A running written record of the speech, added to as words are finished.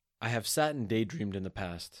I have sat and daydreamed in the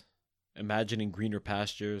past, imagining greener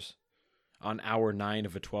pastures on hour 9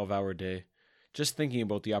 of a 12-hour day, just thinking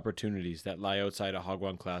about the opportunities that lie outside a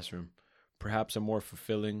Hagwon classroom, perhaps a more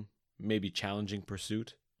fulfilling, maybe challenging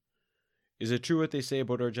pursuit. Is it true what they say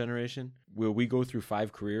about our generation? Will we go through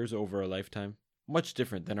 5 careers over a lifetime? Much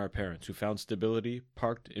different than our parents who found stability,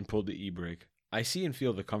 parked, and pulled the e-brake. I see and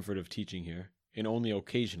feel the comfort of teaching here, and only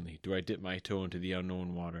occasionally do I dip my toe into the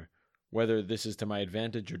unknown water. Whether this is to my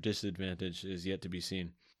advantage or disadvantage is yet to be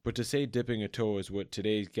seen. But to say dipping a toe is what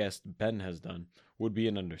today's guest, Ben, has done would be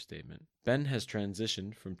an understatement. Ben has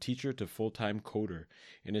transitioned from teacher to full-time coder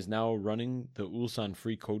and is now running the Ulsan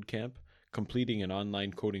Free Code Camp, completing an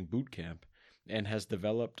online coding boot camp, and has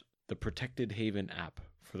developed the Protected Haven app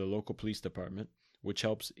for the local police department, which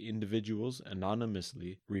helps individuals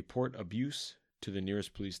anonymously report abuse to the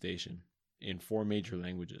nearest police station in 4 major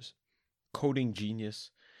languages. Coding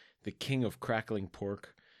genius, the king of crackling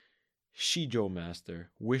pork, Shijo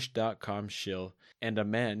master, Wish.com shill, and a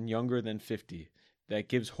man younger than 50 that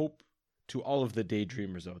gives hope to all of the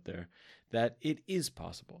daydreamers out there that it is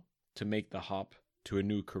possible to make the hop to a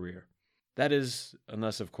new career. That is,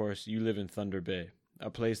 unless of course you live in Thunder Bay,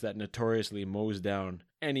 a place that notoriously mows down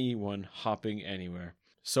anyone hopping anywhere.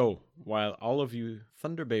 So, while all of you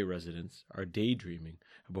Thunder Bay residents are daydreaming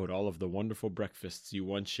about all of the wonderful breakfasts you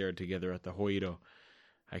once shared together at the Hoiro,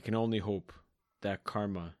 I can only hope that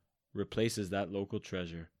karma replaces that local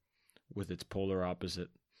treasure with its polar opposite,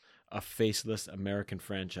 a faceless American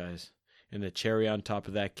franchise, and the cherry on top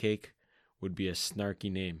of that cake would be a snarky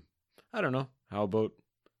name. I don't know, how about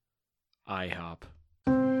IHOP?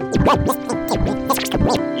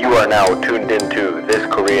 You are now tuned into This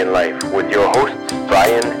Korean Life with your hosts,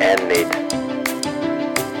 Brian and Nate.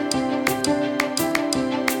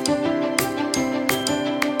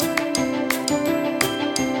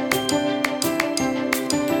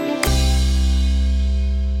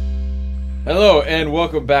 Hello, and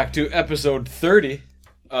welcome back to episode 30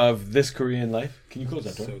 of This Korean Life. Can you close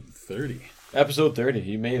that door? Episode 30. Episode 30,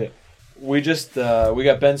 you made it. We just, we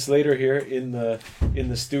got Ben Slater here in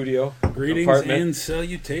the studio. Greetings apartment. and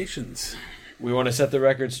salutations. We want to set the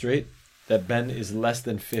record straight that Ben is less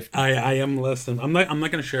than 50. I am less than... I'm not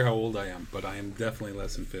going to share how old I am, but I am definitely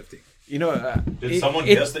less than 50. You know... Did someone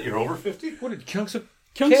guess that you're over 50? What did Chunks Up...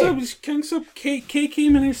 Chunks up, K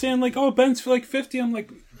came in here saying, like, oh, Ben's for like 50. I'm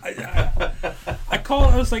like... I call.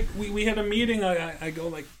 I was like, we had a meeting. I go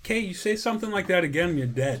like, Kay, you say something like that again, you're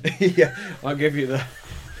dead. Yeah, I'll give you the.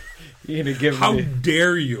 You're gonna give How me.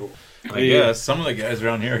 dare you? I guess some of the guys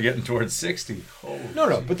around here are getting towards 60. Holy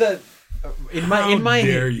No, but that in my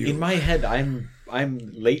head, I'm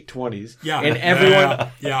late 20s. Yeah, and everyone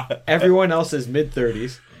yeah, everyone else is mid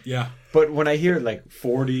 30s. yeah. But when I hear like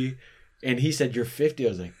 40, and he said you're 50, I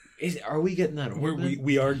was like, are we getting that old?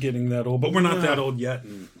 We are getting that old, but we're not that old yet.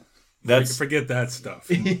 And forget that stuff.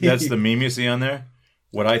 That's the meme you see on there.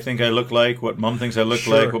 What I think I look like, what Mom thinks I look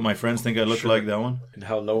like, what my friends think I look like. That one. And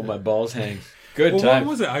how low my balls hang. Good well, time.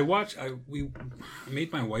 What was it? I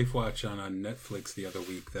made my wife watch on Netflix the other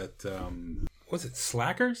week. That was it.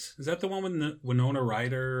 Slackers? Is that the one with Winona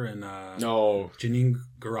Ryder and No, Janine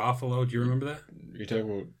Garofalo? Do you remember that? you're talking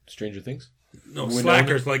about Stranger Things. No, Winona?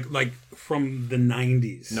 Slackers, like from the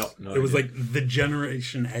 90s. No, it was idea. like the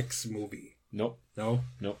Generation X movie. Nope. No?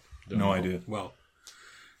 Don't No know. idea. Well,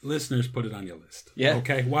 listeners, put it on your list. Yeah.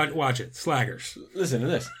 Okay, watch it. Slackers. Listen to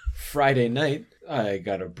this. Friday night, I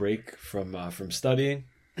got a break from studying.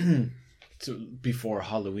 So before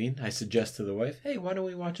Halloween, I suggest to the wife, hey, why don't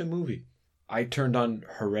we watch a movie? I turned on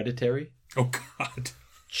Hereditary. Oh, God.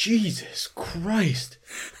 Jesus Christ.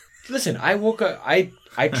 Listen, I woke up, I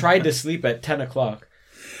tried to sleep at 10 o'clock.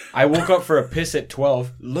 I woke up for a piss at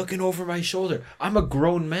 12, looking over my shoulder. I'm a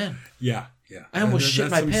grown man. Yeah. I almost shit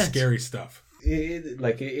That's my pants. some scary stuff.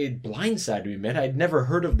 It blindsided me, man. I'd never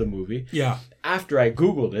heard of the movie. Yeah. After I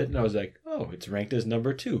Googled it, and I was like, oh, it's ranked as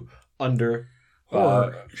number 2. Under...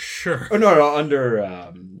 Horror. Sure. Oh, no,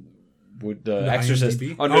 under... with the Exorcist.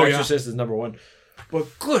 IMDb? Under Exorcist is number 1.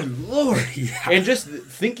 But good Lord. Yeah. And just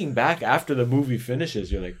thinking back after the movie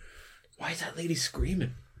finishes, you're like, why is that lady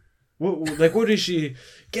screaming? What is she?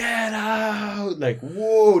 Get out! Like,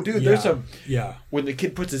 whoa, dude, there's some... Yeah. When the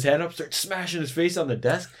kid puts his hand up, starts smashing his face on the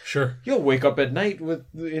desk. Sure. You'll wake up at night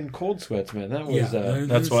in cold sweats, man. That was...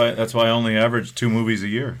 That's why I only average 2 movies a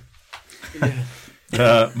year.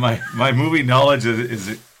 My movie knowledge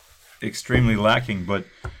is extremely lacking, but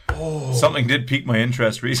something did pique my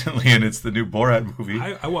interest recently, and it's the new Borat movie.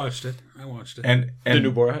 I watched it. And the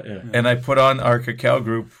new Borat? Yeah. And I put on our cacao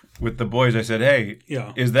group with the boys. I said, hey,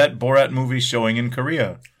 is that Borat movie showing in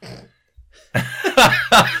Korea?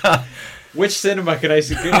 Which cinema can I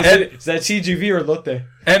see? Is that CGV or Lotte?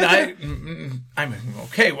 And I'm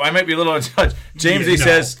okay. Well, I might be a little in touch. Jamesy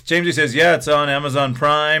says, yeah, it's on Amazon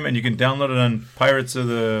Prime, and you can download it on Pirates of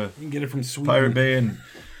the You can get it from Sweden. Pirate Bay,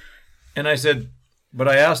 and I said, but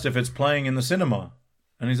I asked if it's playing in the cinema,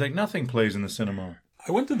 and he's like, nothing plays in the cinema.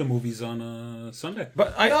 I went to the movies on Sunday.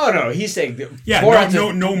 But No, he's saying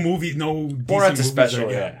no movie, no. Borat's a special,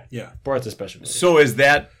 yeah. Borat's a special. So is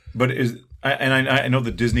that? But I know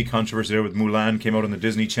the Disney controversy there with Mulan came out on the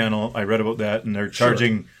Disney Channel. I read about that, and they're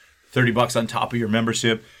charging $30 on top of your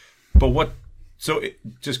membership. But what? So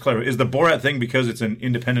just clarify: is the Borat thing because it's an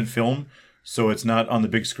independent film, so it's not on the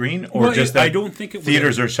big screen, or just that I don't think it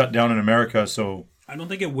theaters are shut down in America? So I don't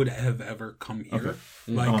think it would have ever come here.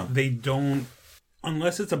 Okay. They don't,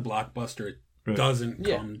 unless it's a blockbuster. It doesn't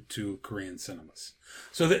come to Korean cinemas.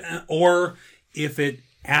 So or if it.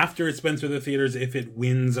 After it's been through the theaters, if it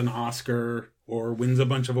wins an Oscar or wins a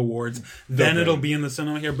bunch of awards, then it'll be in the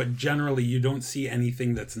cinema here. But generally, you don't see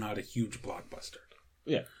anything that's not a huge blockbuster.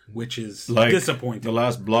 Yeah. Which is like disappointing. The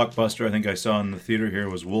last blockbuster I think I saw in the theater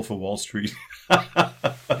here was Wolf of Wall Street. Oh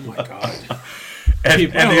my God.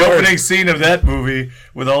 and the opening scene of that movie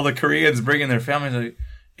with all the Koreans bringing their families, like,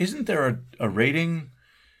 isn't there a rating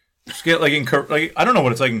scale like I don't know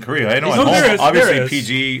what it's like in Korea. I know obviously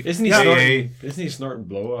PG. Isn't he snorting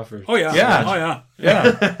blow off? Oh yeah.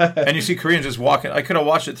 Yeah. And you see Koreans just walking. I could have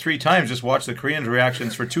watched it 3 times. Just watch the Koreans'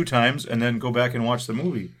 reactions for 2 times, and then go back and watch the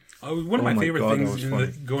movie. One of my favorite things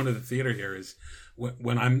going to the theater here is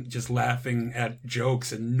when I'm just laughing at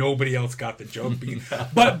jokes and nobody else got the joke.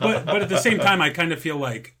 but at the same time, I kind of feel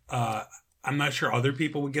like. I'm not sure other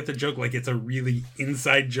people would get the joke. Like, it's a really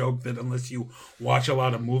inside joke that unless you watch a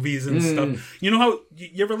lot of movies and stuff. You know how,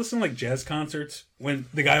 you ever listen to, like, jazz concerts? When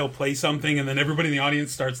the guy will play something and then everybody in the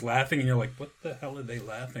audience starts laughing and you're like, what the hell are they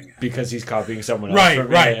laughing at? Because he's copying someone else.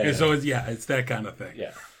 Right. And so, it's that kind of thing.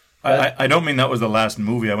 Yeah. I don't mean that was the last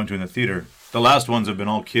movie I went to in the theater. The last ones have been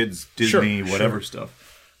all kids, Disney, whatever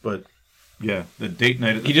stuff. But... yeah, the date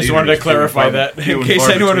night at the He just wanted to clarify that in case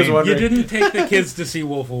anyone was wondering. You didn't take the kids to see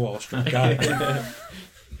Wolf of Wall Street. Got it.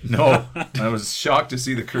 No, I was shocked to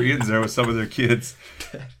see the Koreans there with some of their kids.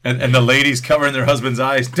 And the ladies covering their husband's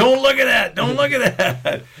eyes. Don't look at that! Don't look at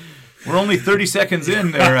that! We're only 30 seconds in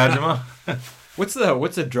there, Ajima. What's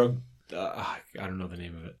the drug... I don't know the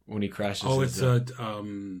name of it. When he crashes... Oh, it's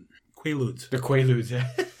Quaaludes. The Quaaludes, yeah.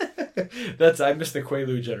 I missed the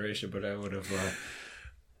Quaalude generation, but I would have...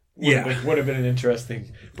 would have been an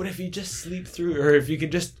interesting. But if you just sleep through, or if you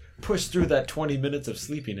can just push through that 20 minutes of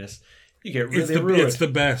sleepiness, you get really ruined. It's the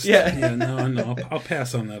best. Yeah. No. I'll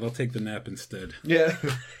pass on that. I'll take the nap instead. Yeah.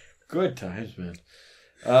 Good times, man.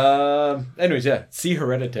 Anyways, see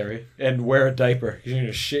Hereditary and wear a diaper. You're going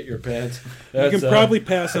to shit your pants. You can probably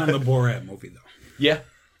pass on the Borat movie, though. Yeah.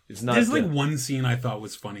 It's not. There's like one scene I thought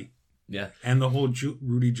was funny. Yeah. And the whole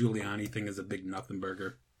Rudy Giuliani thing is a big nothing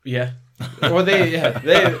burger. Yeah. Well, they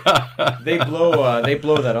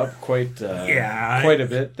blow that up quite a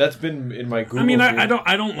bit. That's been in my Google. I mean, I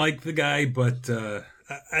don't like the guy, but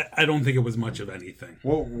I don't think it was much of anything.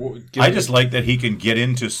 I just like that he can get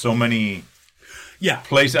into so many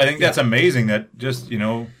places. I think that's amazing. That just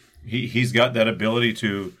he's got that ability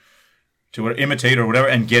to imitate or whatever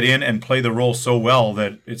and get in and play the role so well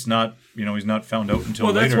that it's not he's not found out until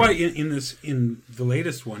later. Well, that's why in the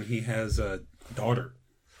latest one he has a daughter.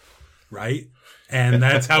 Right? And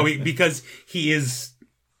that's how because he is,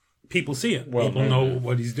 people see it. People know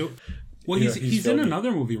what he's doing. Well, he's in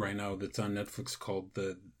another movie right now that's on Netflix called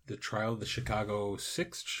The Trial of the Chicago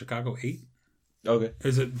 8. Okay.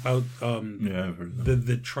 Is it about I've heard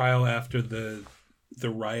the trial after the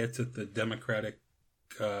riots at the Democratic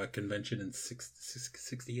convention in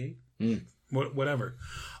 68? Whatever.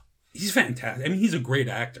 He's fantastic. I mean, he's a great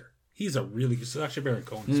actor. Sacha Baron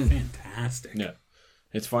Cohen is fantastic. Yeah.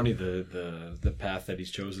 It's funny the path that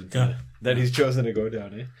he's chosen to go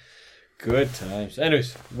down, eh? Good times.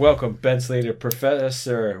 Anyways, welcome Ben Slater,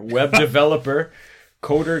 professor, web developer,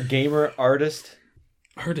 coder, gamer, artist.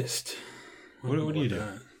 What do you do?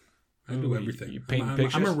 I do everything. You paint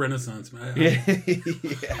pictures? I'm a Renaissance man. Yeah.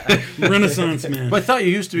 Renaissance man. But I thought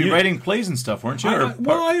you used to be writing plays and stuff, weren't you?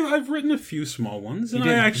 I've written a few small ones. And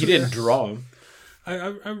he didn't draw them.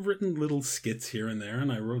 I've written little skits here and there,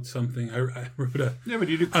 and I wrote something. I wrote a but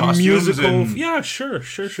you do a musical. Yeah, sure.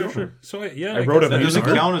 So I wrote a musical. Does it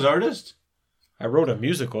count as artist? I wrote a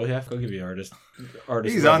musical. Yeah, I'll give you artist.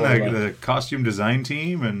 He's on the costume design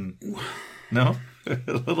team, and no, a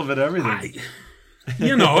little bit of everything.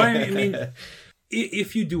 I mean,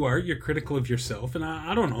 if you do art, you're critical of yourself, and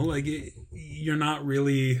I don't know, like you're not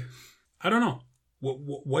really. I don't know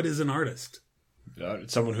what is an artist.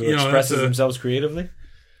 Someone who expresses themselves creatively?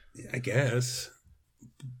 I guess.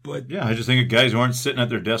 But yeah, I just think of guys who aren't sitting at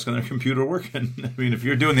their desk on their computer working. I mean, if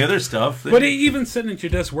you're doing the other stuff... But even sitting at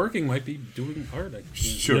your desk working might be doing art.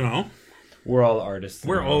 Sure. You know? We're all artists.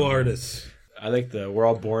 We're all artists. I like we're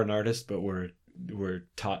all born artists, but we're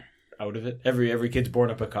taught out of it. Every kid's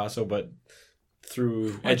born a Picasso, but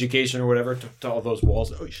through education or whatever, to all those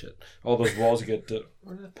walls... Oh, shit. All those walls get to...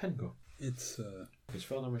 Where did that pen go? It's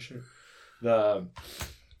fell on my shirt.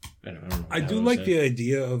 I do like the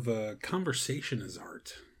idea of conversation as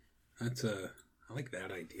art. I like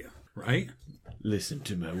that idea, right? Listen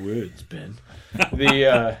to my words, Ben.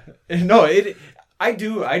 I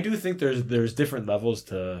do think there's different levels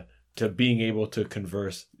to being able to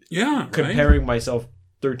converse. Yeah, comparing myself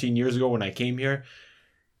 13 years ago when I came here,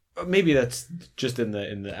 maybe that's just in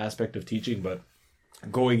the aspect of teaching, but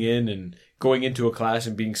going into a class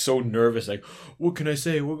and being so nervous, like, what can I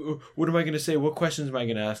say? What am I going to say? What questions am I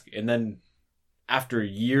going to ask? And then after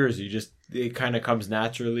years, it kind of comes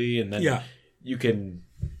naturally, and then you can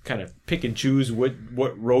kind of pick and choose what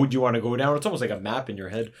road you want to go down. It's almost like a map in your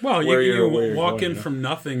head. Well, you walk in from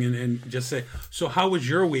nothing and just say, so how was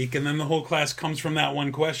your week? And then the whole class comes from that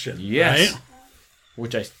one question. Yes. Right?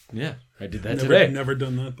 Which I did that today. Never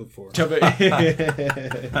done that before.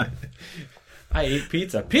 I ate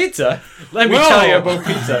pizza. Pizza? Let me tell you about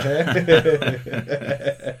pizza.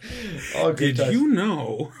 Did you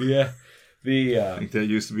know? Yeah. I think that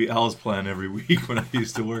used to be Al's plan every week when I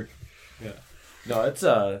used to work. Yeah. No, it's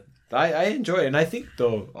I enjoy it, and I think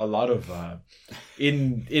though a lot of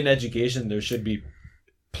in education there should be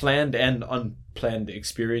planned and unplanned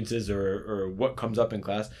experiences or what comes up in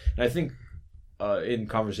class, and I think in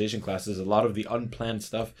conversation classes a lot of the unplanned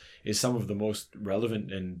stuff is some of the most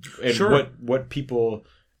relevant and sure. what people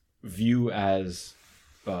view as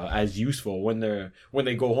useful when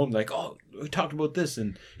they go home, like, oh, we talked about this,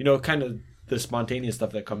 and kind of the spontaneous stuff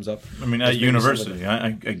that comes up. I mean, at university, I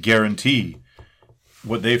guarantee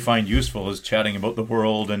what they find useful is chatting about the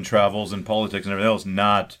world and travels and politics and everything else,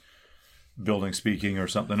 not building speaking or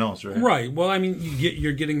something else, right? Right. Well, I mean,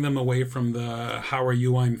 you're getting them away from the "How are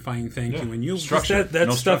you? I'm fine, thank you." And you structure.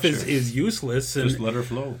 That stuff is useless. And, just let her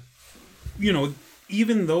flow.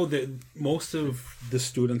 Even though most of the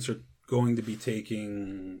students are going to be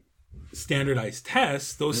taking standardized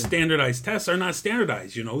tests, those standardized tests are not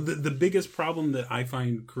standardized. The biggest problem that I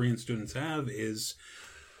find Korean students have is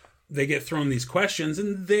they get thrown these questions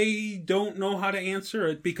and they don't know how to answer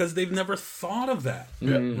it because they've never thought of that.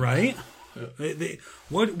 Yeah. Right? Yeah.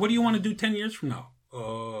 What do you want to do 10 years from now?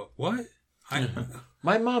 What?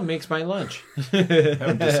 My mom makes my lunch.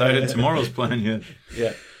 Haven't decided tomorrow's plan yet.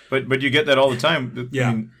 Yeah. But you get that all the time. Yeah.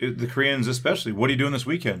 I mean, the Koreans especially. What are you doing this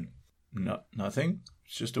weekend? Nothing.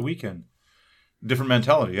 It's just a weekend. Different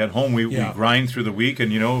mentality. At home, we grind through the week,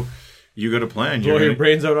 and you got a plan. Blow your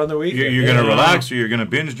brains out on the weekend. You're going to relax, or you're going to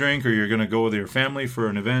binge drink, or you're going to go with your family for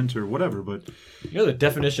an event, or whatever. But the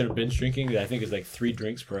definition of binge drinking, I think, is like 3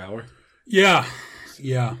 drinks per hour. Yeah.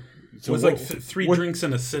 So it was like 3 drinks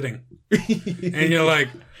in a sitting, and you're like,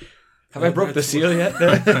 have I broke the seal yet?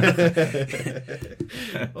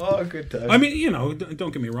 Oh, good time. I mean,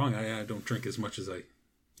 don't get me wrong. I don't drink as much as I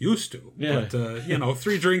used to. Yeah. But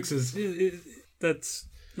 3 drinks is that's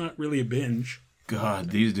not really a binge. God,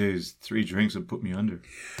 these days 3 drinks would put me under.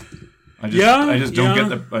 I just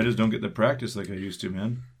don't get the practice like I used to,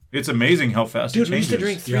 man. It's amazing how fast it changes. Dude, we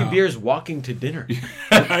used to drink 3 beers walking to dinner.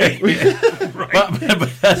 Right.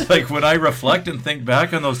 But that's like when I reflect and think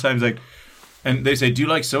back on those times, like, and they say, "Do you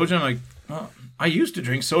like soju?" I'm like, oh, I used to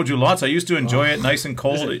drink soju lots. I used to enjoy it nice and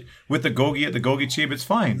cold with the gogi at the Gogi Cheap. It's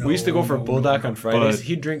fine. We used to go for Bulldog on Fridays.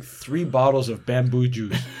 He'd drink 3 bottles of bamboo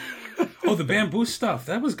juice. Oh, the bamboo stuff.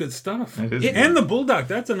 That was good stuff. And the Bulldog.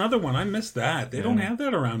 That's another one. I missed that. They don't have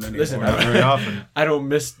that around anymore. Listen, not very often. I don't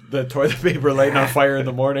miss the toilet paper lighting on fire in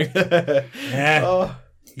the morning. Oh,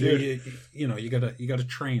 dude. You gotta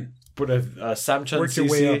train. Put a Samchun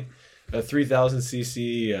CC, a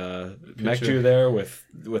 3000cc Mekju there with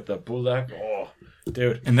the Bulldog. Oh,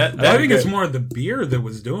 dude. And I think it's more the beer that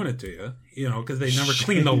was doing it to you. Because they never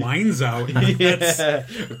cleaned the lines out.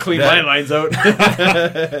 Clean my lines out.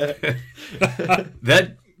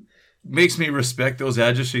 That makes me respect those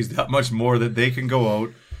ajushis that much more, that they can go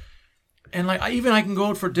out. And I can go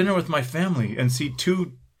out for dinner with my family and see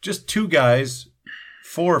two guys,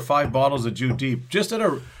 4 or 5 bottles of Jew Deep.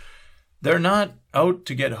 They're not out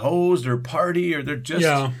to get hosed or party, or they're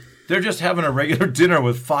just having a regular dinner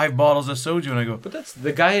with 5 bottles of soju, and I go, but that's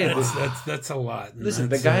the guy. That's a lot. Listen,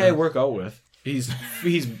 the guy I work out with, he's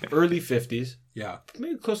early 50s, yeah,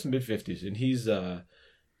 maybe close to mid 50s, and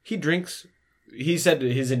he drinks he said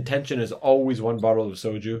his intention is always one bottle of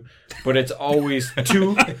soju, but it's always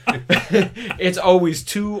two. It's always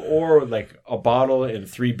two or like a bottle and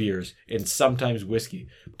 3 beers and sometimes whiskey.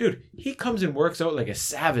 Dude, he comes and works out like a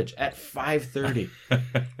savage at 5:30.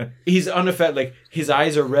 He's unaffected. Like his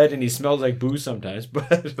eyes are red and he smells like booze sometimes. But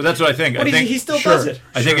that's what I think. But he still does it.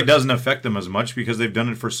 I think it doesn't affect them as much because they've done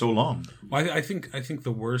it for so long. Well, I think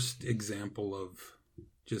the worst example of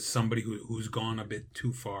just somebody who's gone a bit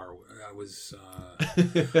too far. I was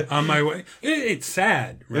on my way. It's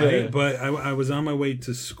sad, right? Yeah. But I was on my way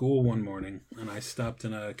to school one morning, and I stopped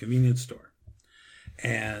in a convenience store,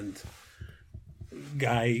 and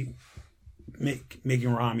guy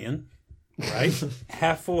making ramen, right?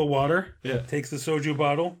 Half full of water. Yeah. Takes the soju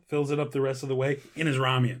bottle, fills it up the rest of the way in his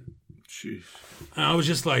ramen. Jeez. And I was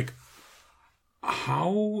just like,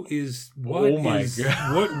 "How is what? Oh my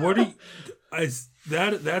God. What are you?"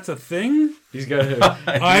 That's a thing. He's got to.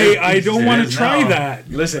 I don't want to try that.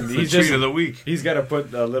 Listen, He's just treat of the week. He's got to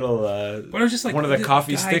put a little. But I was just like, one of the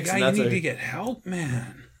coffee sticks. Guy, and that's you need to get help,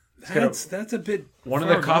 man. That's a bit. One of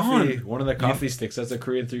the coffee sticks. That's a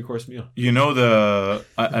Korean 3-course meal. You know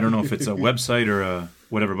I don't know if it's a website or a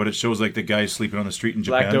whatever, but it shows like the guy sleeping on the street in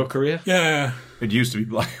Japan. Black Doe Korea. Yeah. It used to be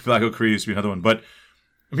Black Doe Korea used to be another one, but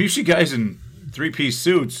I mean, you see guys in 3-piece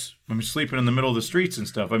suits. I mean, sleeping in the middle of the streets and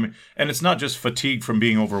stuff. I mean, and it's not just fatigue from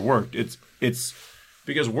being overworked. It's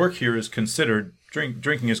because work here is considered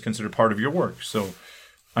drinking is considered part of your work. So,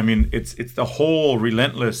 I mean, it's the whole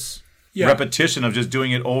relentless repetition of just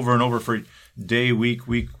doing it over and over for day, week,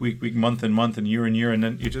 month, and year, and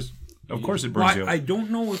then you just, of course, it burns you out. I don't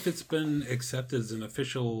know if it's been accepted as an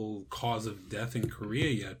official cause of death in Korea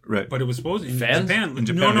yet. Right. But it was supposed in Fans? Japan. In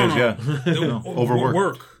Japan, no. Yeah. Overwork.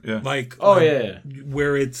 Work. Yeah. Like.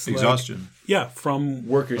 Where it's exhaustion. From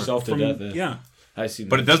Work yourself to death. Yeah. I see.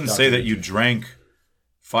 But it doesn't say that you drank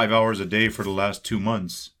 5 hours a day for the last 2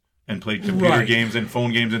 months and played computer games and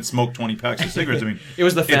phone games and smoked 20 packs of cigarettes. I mean, it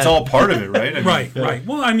was it's all part of it, right? I mean, Right.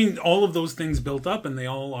 Well, I mean, all of those things built up, and they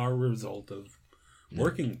all are a result of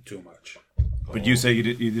working too much. But you say you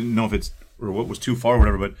didn't know if it's or what was too far or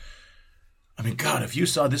whatever. But I mean, God, if you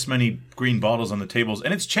saw this many green bottles on the tables,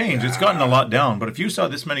 and it's changed, it's gotten a lot down. But if you saw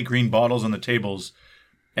this many green bottles on the tables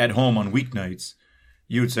at home on weeknights,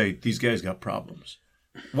 you would say these guys got problems.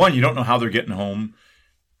 One, you don't know how they're getting home.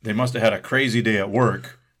 They must have had a crazy day at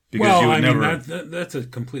work because you would never. That's a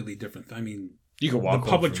completely different. I mean, you can walk the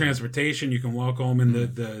public transportation. You can walk home in the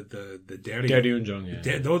Daddy and Jung.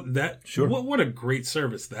 Yeah. Sure. What a great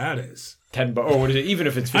service that is. $10. Or what is it? Even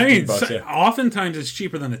if it's $15. Yeah. Oftentimes it's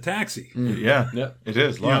cheaper than a taxi. Yeah, it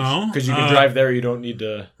is. Because you can drive there. You don't need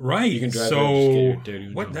to. Right. You can drive there.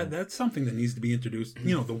 What? That's something that needs to be introduced.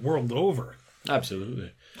 The world over.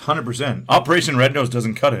 Absolutely. 100%. Operation Red Nose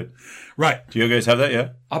doesn't cut it. Right. Do you guys have that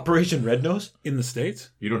yet? Operation Red Nose in the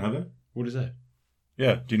States? You don't have that? What is that?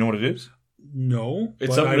 Yeah. Do you know what it is? No.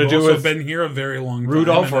 It's something to do with. I've been here a very long time.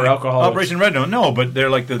 Rudolph or alcohol? Operation Red Nose. No, but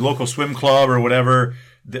they're like the local swim club or whatever.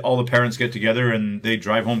 All the parents get together and they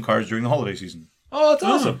drive home cars during the holiday season. Oh, that's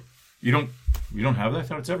awesome. You don't have that? I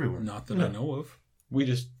thought it's everywhere. Not that I know of. We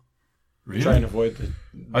just really? try and avoid the.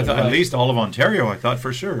 I thought at least all of Ontario. I thought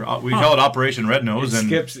for sure we call it Operation Red Nose.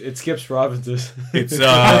 It skips provinces. It's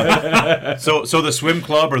so the swim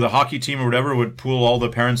club or the hockey team or whatever would pool all the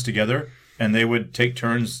parents together and they would take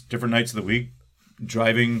turns different nights of the week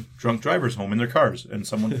driving drunk drivers home in their cars and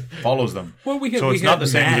someone follows them. Well, we so it's not the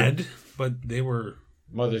same. Mad, but they were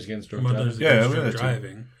Mothers Against Drunk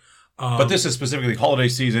Driving. But this is specifically holiday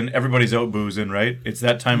season. Everybody's out boozing, right? It's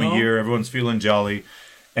that time of year. Everyone's feeling jolly.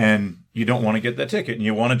 And you don't want to get that ticket. And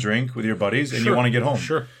you want to drink with your buddies. And you want to get home.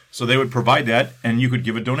 Sure. So they would provide that. And you could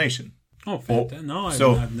give a donation. Oh, fantastic. No,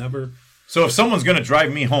 I've never... So if someone's going to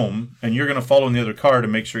drive me home and you're going to follow in the other car to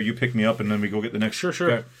make sure you pick me up and then we go get the next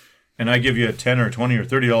Sure. And I give you a $10 or $20 or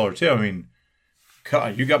 $30 tip, I mean...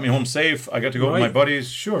 God, you got me home safe. I got to go with my buddies.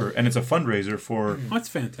 Sure. And it's a fundraiser for... That's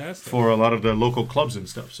fantastic. For a lot of the local clubs and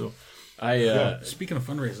stuff. So, Speaking of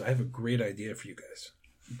fundraisers, I have a great idea for you guys.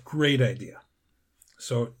 Great idea.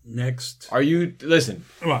 So next... Are you... Listen.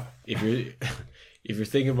 What? If you're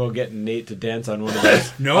thinking about getting Nate to dance on one of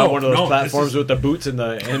those, platforms with the boots and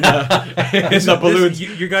the balloons...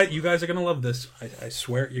 You guys are going to love this. I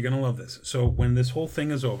swear you're going to love this. So when this whole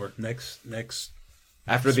thing is over, next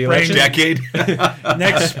after the spring, election, decade,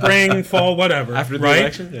 next spring, fall, whatever. After the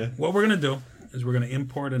election, what we're gonna do is we're gonna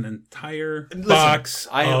import an entire box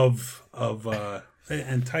of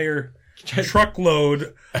entire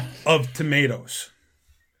truckload of tomatoes.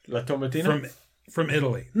 La tomatina from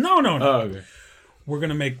Italy. No. Oh, okay. We're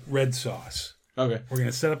gonna make red sauce. Okay. We're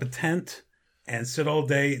gonna set up a tent and sit all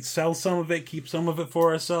day, sell some of it, keep some of it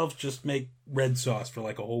for ourselves, just make red sauce for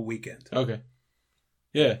like a whole weekend. Okay.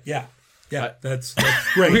 Yeah. Yeah. Yeah, that's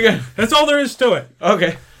great. That's all there is to it.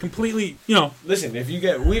 Okay. Completely, Listen,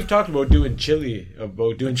 we've talked about doing chili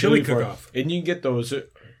cook-off. and you can get those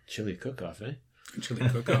chili cook-off, eh? Chili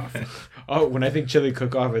cook-off. Oh, when I think chili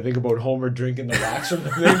cook-off, I think about Homer drinking the wax from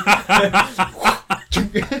the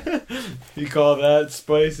thing. You call that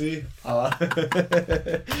spicy?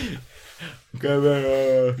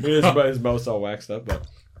 His mouth's all waxed up, but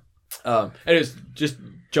anyways, just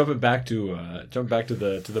jumping back to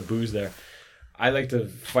the booze there. I like to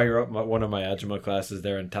fire up one of my Ajuma classes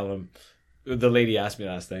there and tell him. The lady asked me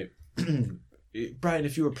last night, Brian,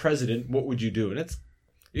 if you were president, what would you do? And it's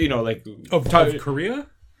like of Korea,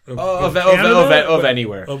 of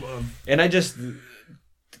anywhere. And I just,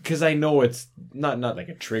 because I know it's not like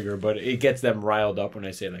a trigger, but it gets them riled up when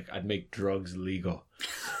I say like I'd make drugs legal.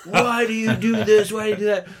 Why do you do this? Why do you do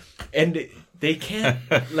that? And they can't,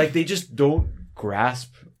 like, they just don't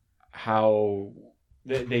grasp how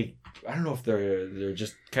they I don't know if they're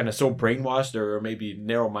just kind of so brainwashed or maybe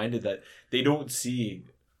narrow-minded that they don't see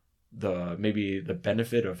the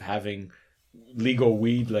benefit of having legal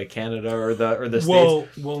weed like Canada or the States.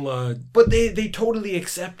 But they totally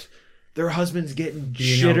accept their husbands getting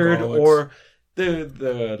shittered, or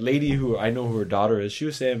the lady who I know who her daughter is, she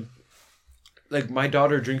was saying, like, my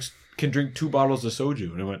daughter can drink 2 bottles of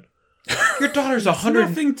soju, and I went, your daughter's 100.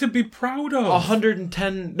 Nothing to be proud of.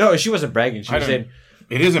 110. No, she wasn't bragging. She was saying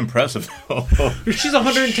it is impressive. She's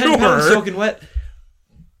 110 pounds soaking wet,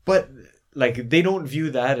 but like they don't view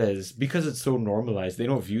that as, because it's so normalized. They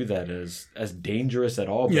don't view that as dangerous at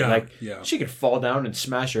all. But she could fall down and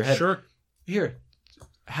smash her head. Sure. Here,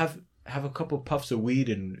 have a couple puffs of weed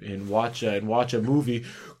and watch a movie.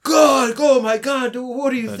 God, oh my God,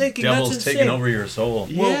 what are you thinking? Devil's That's insane. Taking over your soul.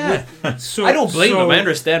 Yeah. I don't blame them. I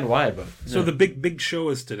understand why, but so the big show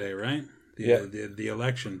is today, right? The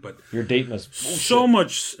election, but you're dating us. So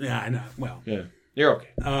much. Yeah, I know. Well, yeah, you're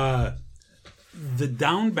okay. The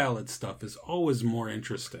down ballot stuff is always more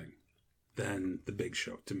interesting than the big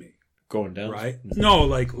show to me. Going down, right? No,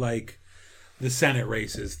 like the Senate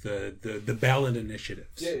races, the ballot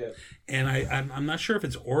initiatives. Yeah. And I'm not sure if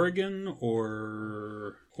it's Oregon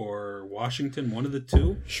or Washington, one of the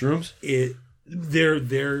two. Shrooms. They're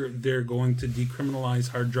going to decriminalize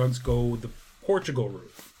hard drugs. Go the Portugal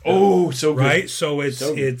route. Oh, so good. Right. So it's.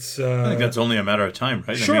 I think that's only a matter of time,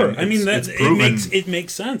 right? Sure. It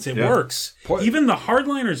makes sense. It works. Even the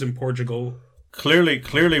hardliners in Portugal.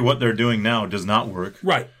 Clearly, what they're doing now does not work.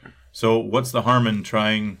 Right. So what's the harm in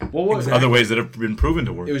trying other ways that have been proven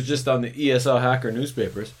to work? It was just on the ESL Hacker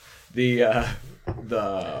newspapers. The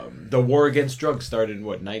war against drugs started in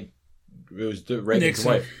what night? It was Reagan's Nixon.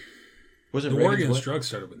 wife. Was it the Reagan's war against wife? drugs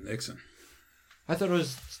started with Nixon? I thought it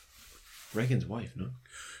was Reagan's wife. No,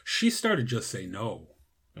 she started Just Say No,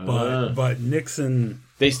 but Nixon.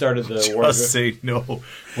 They started the war. Just say no.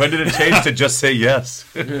 When did it change to just say yes?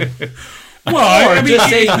 Well,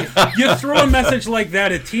 you throw a message like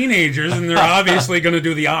that at teenagers, and they're obviously going to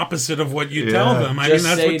do the opposite of what you tell them. I mean,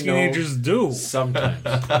 that's what teenagers do. Sometimes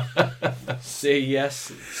say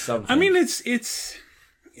yes. Sometimes. I mean, it's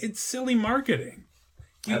silly marketing.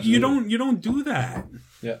 You don't do that.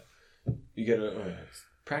 Yeah, you gotta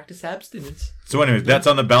practice abstinence. So, anyway, that's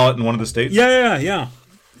on the ballot in one of the states. Yeah.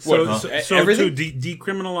 So everything? to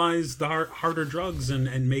decriminalize the harder drugs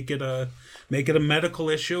and make it a medical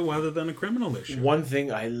issue rather than a criminal issue. One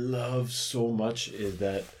thing I love so much is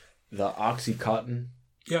that the OxyContin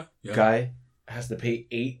guy has to pay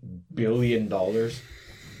 $8 billion.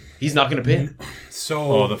 He's not going to pay it.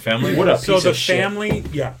 So the family. What a piece of family,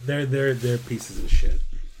 shit. yeah, they're pieces of shit.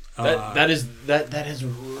 That has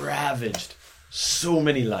ravaged so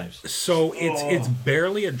many lives. So it's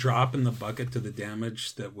barely a drop in the bucket to the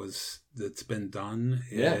damage that's been done.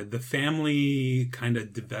 Yeah. The family kind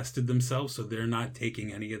of divested themselves, so they're not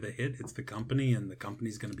taking any of the hit. It's the company, and the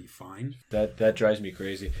company's going to be fine. That drives me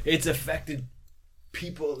crazy. It's affected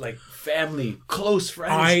people, like family, close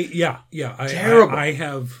friends. Terrible. I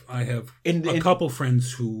have a couple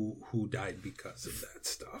friends who died because of that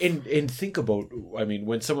stuff. And think about, I mean,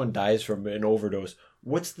 when someone dies from an overdose,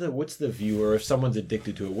 what's the view? Or if someone's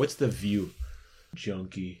addicted to it, what's the view?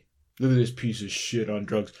 Junkie. Look at this piece of shit on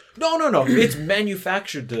drugs. No. It's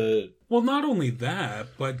manufactured to. Well, not only that,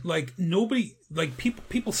 but like nobody, like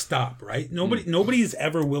people stop, right? Nobody is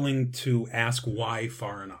ever willing to ask why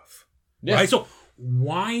far enough. Yes. Right. So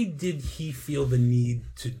why did he feel the need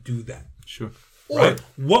to do that? Sure. Right.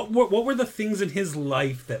 What were the things in his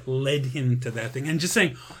life that led him to that thing? And just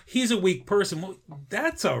saying he's a weak person. Well,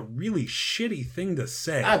 that's a really shitty thing to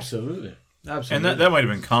say. Absolutely. Absolutely. And that might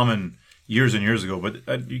have been common years and years ago,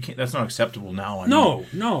 but you can't. That's not acceptable now.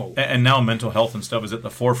 No. And now mental health and stuff is at the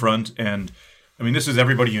forefront. And I mean, this is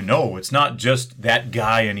everybody you know. It's not just that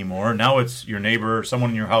guy anymore. Now it's your neighbor, someone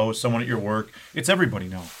in your house, someone at your work. It's everybody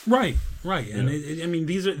now. Right. And I mean,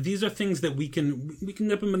 these are things that we can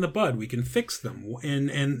nip them in the bud. We can fix them.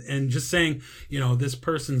 And just saying, this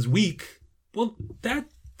person's weak. Well,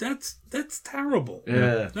 that's terrible.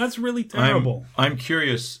 Yeah, that's really terrible. I'm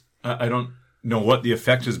curious. I don't know what the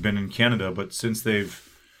effect has been in Canada, but since they've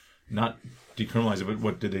not decriminalized it, but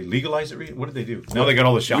what did they legalize it? What did they do? Now they got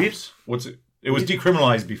all the shops. What's it? It was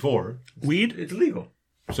decriminalized before. Weed? It's legal.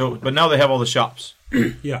 So, but now they have all the shops.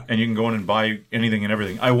 Yeah. And you can go in and buy anything and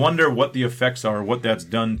everything. I wonder what the effects are, what that's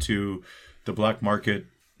done to the black market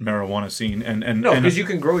marijuana scene. And because you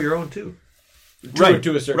can grow your own too. Right.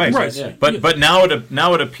 To a certain extent. Right. Yeah. But now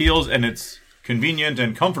it appeals and it's convenient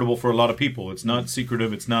and comfortable for a lot of people. It's not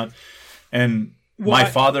secretive. It's not. And my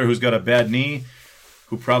father, who's got a bad knee,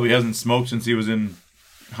 who probably hasn't smoked since he was in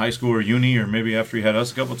high school or uni, or maybe after he had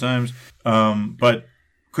us a couple of times, but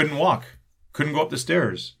couldn't walk, couldn't go up the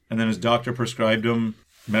stairs. And then his doctor prescribed him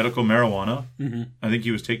medical marijuana. Mm-hmm. I think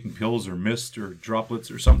he was taking pills or mist or droplets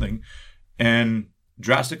or something, and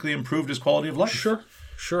drastically improved his quality of life. Sure.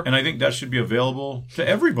 And I think that should be available to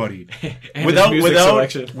everybody without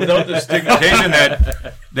the stigmatization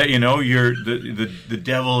that you're the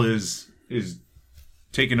devil is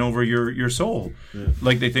taking over your soul. Yeah.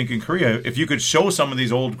 Like they think in Korea. If you could show some of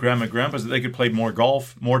these old grandma and grandpas that they could play more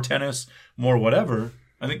golf, more tennis, more whatever,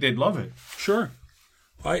 I think they'd love it. Sure.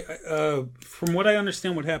 I from what I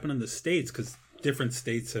understand, what happened in the States, because different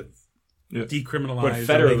states have decriminalized,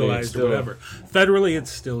 or legalized, or whatever. Federally,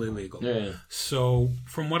 it's still illegal. Yeah. So,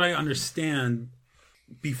 from what I understand,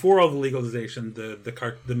 before all the legalization,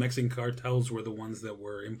 the Mexican cartels were the ones that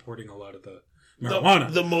were importing a lot of the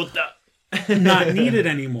marijuana. The mota. Not needed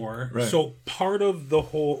anymore. Right. So, part of the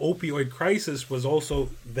whole opioid crisis was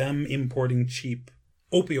also them importing cheap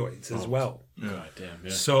opioids as well. God damn.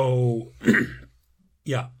 Yeah. So,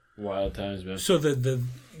 yeah. Wild times, man. So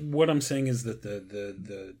what I'm saying is that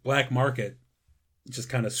the black market just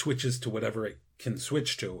kind of switches to whatever it can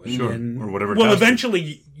switch to, and or whatever. Well,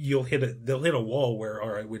 eventually they'll hit a wall where, all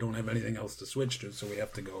right, we don't have anything else to switch to, so we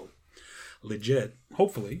have to go legit,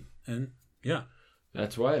 hopefully, and yeah,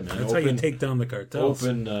 that's why, man. That's how you take down the cartels.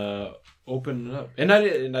 Open it up, and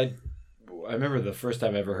I remember the first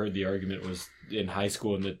time I ever heard the argument was in high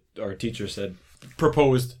school, and our teacher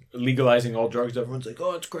proposed legalizing all drugs. Everyone's like,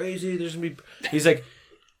 "Oh, it's crazy." He's like,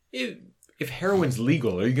 if heroin's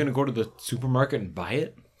legal, are you going to go to the supermarket and buy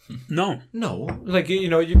it? No. Like,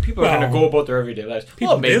 people are going to go about their everyday lives.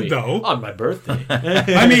 People maybe, did, though. On my birthday.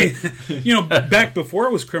 I mean, back before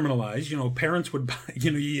it was criminalized, parents would buy,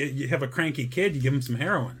 you have a cranky kid, you give him some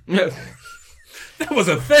heroin. That was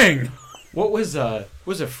a thing. What was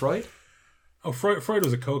it Freud? Oh, Freud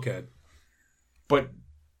was a cokehead. But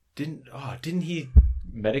didn't he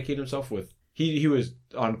medicate himself with... He was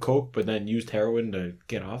on coke, but then used heroin to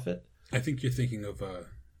get off it? I think you're thinking of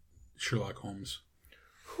Sherlock Holmes.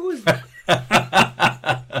 Who is that?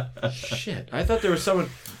 Shit. I thought there was someone...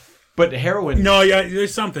 But heroin... No, yeah,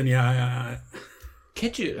 there's something, yeah.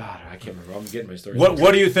 Can't you... I can't remember. I'm getting my story.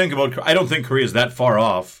 What do you think about... I don't think Korea's that far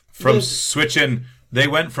off from switching... They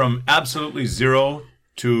went from absolutely zero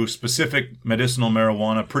to specific medicinal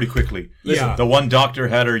marijuana pretty quickly. Yeah. The one doctor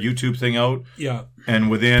had her YouTube thing out. Yeah.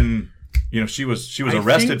 And within... she was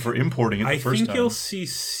arrested for importing it the first time. I think you'll see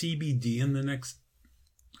CBD in the next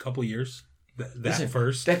couple years.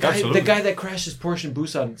 First. That guy, the guy that crashed his Porsche in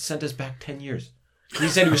Busan sent us back 10 years. He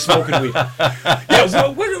said he was smoking weed.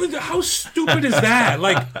 Yeah, how stupid is that?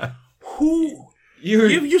 Like, who...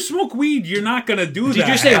 If you smoke weed, you're not going to do that. Did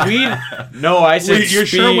you say weed? No, I said You're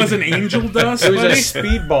sure it wasn't angel dust, It was buddy? a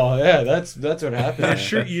speedball. Yeah, that's what happened.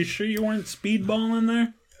 You sure you weren't speedballing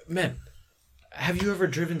there? Man, have you ever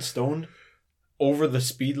driven stoned over the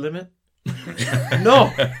speed limit?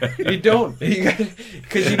 No, you don't.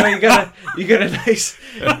 Because you got a nice...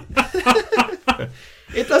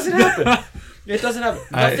 It doesn't happen. It doesn't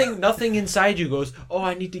happen. Nothing inside you goes, oh,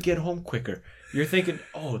 I need to get home quicker. You're thinking,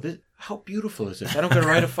 oh, how beautiful is this? I don't got to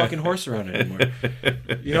ride a fucking horse around anymore.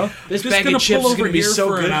 This bag of chips is going to be so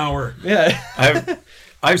good. An hour. Yeah.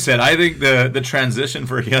 I've said I think the transition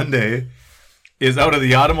for Hyundai is out of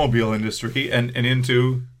the automobile industry and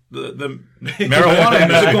into the marijuana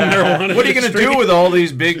industry. What are you going to do with all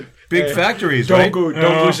these big factories? Don't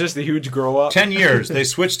go just a huge grow up. 10 years they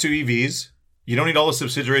switched to EVs. You don't need all the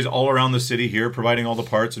subsidiaries all around the city here providing all the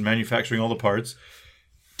parts and manufacturing all the parts.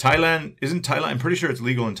 Thailand, I'm pretty sure it's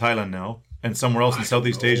legal in Thailand now and somewhere else in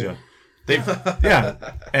Southeast Asia.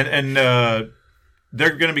 and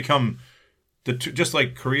they're going to become just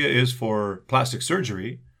like Korea is for plastic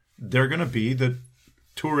surgery. They're going to be the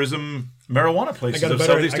tourism marijuana places of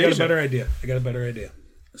Southeast Asia. I got a better idea.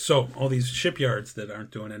 So all these shipyards that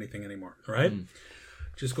aren't doing anything anymore, right?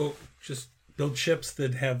 Just build ships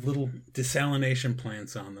that have little desalination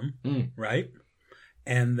plants on them, right?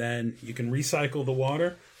 And then you can recycle the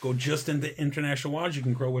water, go just into international waters. You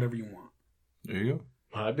can grow whatever you want. There you go.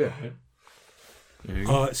 I bet.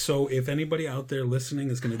 So if anybody out there listening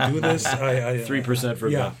is going to do this, 3% for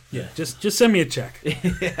yeah. Just send me a check.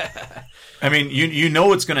 I mean, you know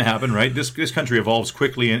what's going to happen, right? This country evolves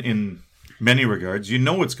quickly in many regards. You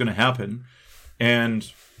know what's going to happen,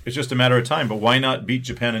 and it's just a matter of time. But why not beat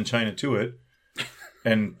Japan and China to it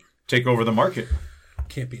and take over the market?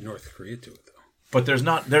 Can't beat North Korea to it though. But there's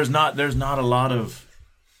not a lot of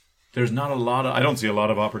I don't see a lot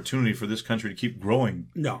of opportunity for this country to keep growing.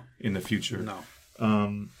 No. In the future. No.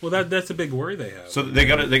 Well, that's a big worry they have. So they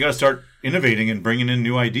got to start innovating and bringing in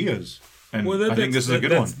new ideas. And I think this is a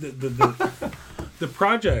good one. The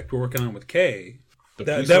project we're working on with Kay,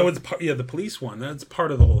 that was the police one. That's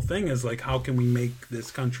part of the whole thing. Is like, how can we make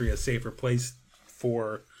this country a safer place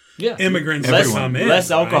for immigrants to come in?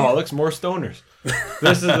 Less alcoholics, more stoners.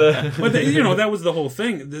 This is the. But that was the whole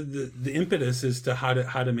thing. The impetus is to how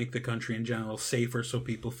to make the country in general safer, so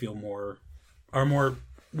people are more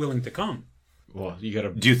willing to come. Well, you got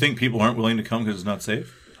to. Do you think people aren't willing to come because it's not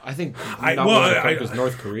safe? I think was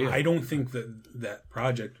North Korea. I don't think that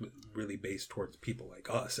project was really based towards people like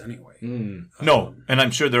us anyway. No, and I'm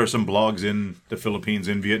sure there are some blogs in the Philippines,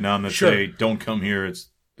 in Vietnam that say, don't come here. It's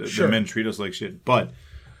the men treat us like shit. But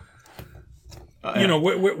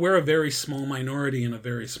we're a very small minority in a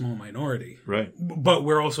very small minority. Right. But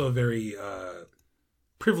we're also a very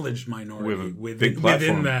privileged minority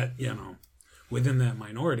within that, within that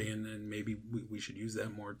minority, and then maybe we should use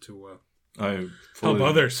that more to help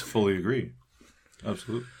others. Fully agree.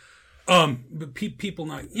 Absolutely. But people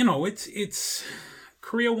not, it's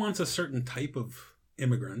Korea wants a certain type of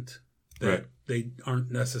immigrant that they aren't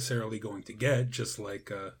necessarily going to get, just like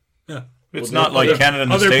It's not like Canada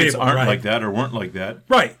and the States aren't like that or weren't like that.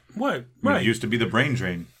 Right. What? Right. It used to be the brain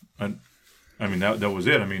drain. I mean, that was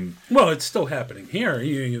it. I mean... Well, it's still happening here.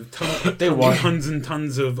 You have tons and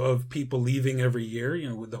tons of people leaving every year,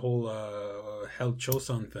 with the whole Hal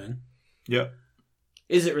Chosun thing. Yeah.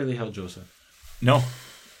 Is it really Hal Chosun? No,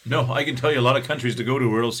 I can tell you a lot of countries to go to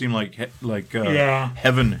where it'll seem like heaven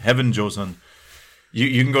Chosun.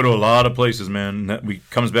 You can go to a lot of places, man. That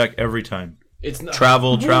comes back every time. It's not,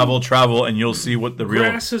 travel, and you'll see what the real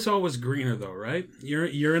grass is always greener, though, right?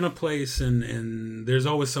 You're in a place, and there's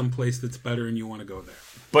always some place that's better, and you want to go there.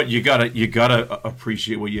 But you gotta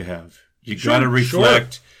appreciate what you have. You gotta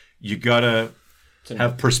reflect. Sure. You gotta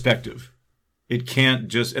have perspective. It can't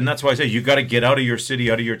just, and that's why I say you gotta get out of your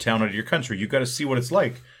city, out of your town, out of your country. You gotta see what it's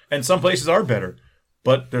like, and some places are better,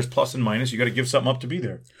 but there's plus and minus. You gotta give something up to be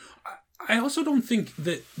there. I also don't think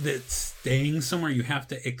that staying somewhere you have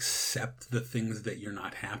to accept the things that you're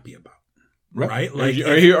not happy about. Right? Like,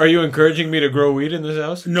 are you encouraging me to grow weed in this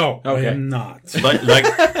house? No, okay. I am not. like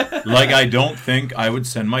I don't think I would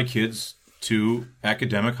send my kids to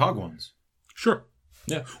academic hagwons. Sure.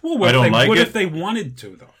 Yeah. Well, what if they wanted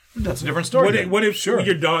to, though? That's a different story. What if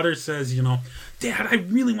your daughter says, Dad, I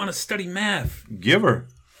really want to study math? Give her.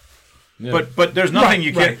 Yeah. But there's nothing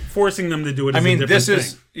you can't... Forcing them to do it is a different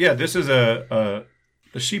thing. This is a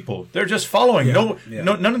sheeple. They're just following. Yeah.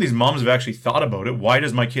 None of these moms have actually thought about it. Why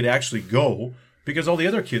does my kid actually go? Because all the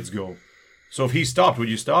other kids go. So if he stopped, would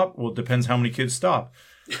you stop? Well, it depends how many kids stop.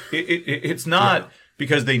 It's not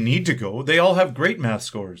because they need to go. They all have great math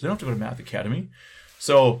scores. They don't have to go to math academy.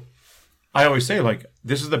 So I always say,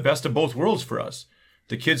 this is the best of both worlds for us.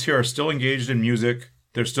 The kids here are still engaged in music.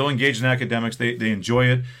 They're still engaged in academics. They enjoy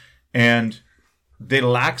it. And they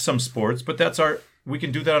lack some sports, but we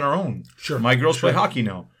can do that on our own. Sure. My girls play hockey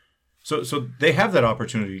now. So they have that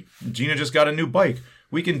opportunity. Gina just got a new bike.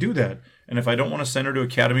 We can do that. And if I don't want to send her to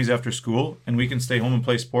academies after school and we can stay home and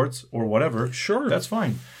play sports or whatever, sure, that's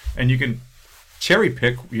fine. And you can cherry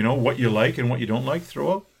pick, what you like and what you don't like, throw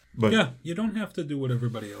up. But yeah, you don't have to do what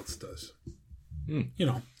everybody else does.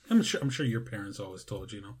 I'm sure your parents always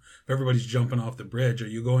told you, if everybody's jumping off the bridge, are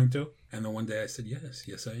you going to? And then one day I said,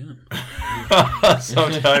 yes, I am.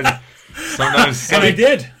 sometimes. And I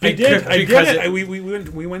did.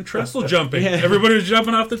 We went trestle jumping. Yeah. Everybody was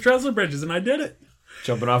jumping off the trestle bridges, and I did it.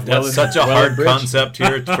 Jumping off. That's such a hard concept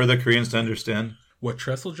here for the Koreans to understand. What,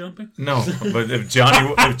 trestle jumping? No, but if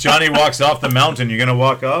Johnny walks off the mountain, you're gonna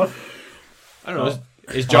walk off. I don't know.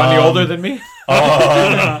 Is Johnny older than me?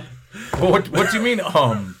 What do you mean?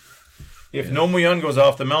 If Nomuyan goes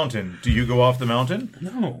off the mountain, do you go off the mountain?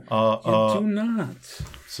 No, you do not.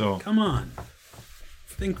 So come on,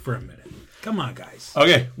 think for a minute. Come on, guys.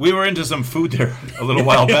 Okay, we were into some food there a little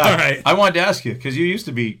while back. All right. I wanted to ask you because you used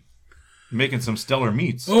to be making some stellar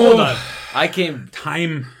meats. Hold on, I came.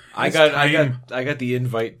 I got the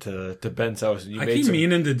invite to Ben's house. And I keep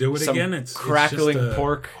meaning to do it again. It's crackling just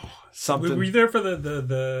pork. Something. Were you there for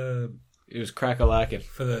the? It was crackalakin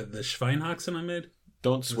for the Schweinhaxen I made.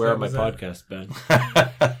 Don't swear on my podcast, Ben.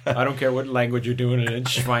 I don't care what language you're doing it in.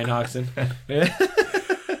 Schweinhaxen.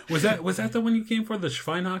 Was that the one you came for? The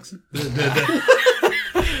Schweinhaxen?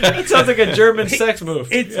 That sounds like a German sex move.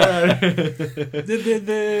 It's I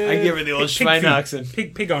give her the old Schweinhaxen.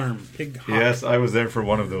 Pig arm. Pig hock. Yes, I was there for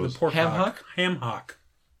one of those. The pork ham hock? Ham hock.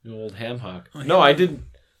 The old ham hock. No, I didn't.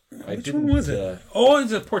 Which one was it?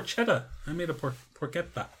 It's a porchetta. I made a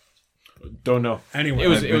porchetta. Don't know. Anyway, it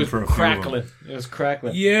was crackling. It was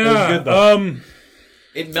crackling. Yeah. It was good though.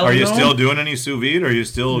 It melted. Are you still doing any sous vide? Are you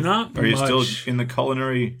still still in the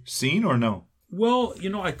culinary scene or no? Well,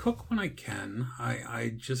 I cook when I can.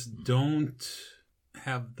 I just don't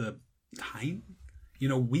have the time.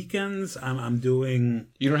 Weekends I'm doing.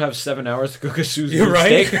 You don't have 7 hours to cook a sous vide You're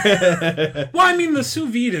right. steak. Well, I mean, the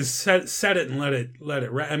sous vide is set it and let it.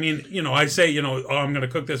 I mean, I say, I'm going to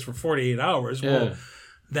cook this for 48 hours. Yeah. Well,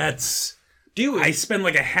 that's. I spend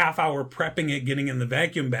like a half hour prepping it, getting in the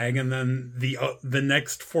vacuum bag, and then the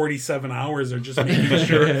next 47 hours are just making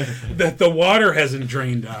sure that the water hasn't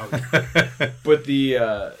drained out. But do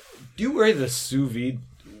you worry the sous vide,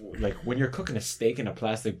 like when you're cooking a steak in a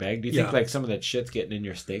plastic bag? Do you think like some of that shit's getting in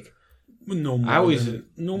your steak? No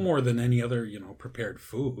more than any other prepared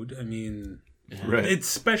food. I mean, right. It's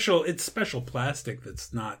special plastic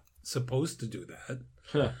that's not supposed to do that.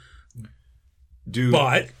 Huh.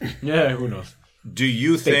 But who knows? Do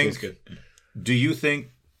you think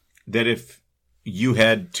that if you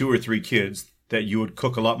had 2 or 3 kids that you would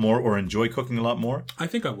cook a lot more or enjoy cooking a lot more? I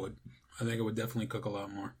think I would. I think I would definitely cook a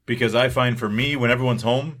lot more. Because I find for me, when everyone's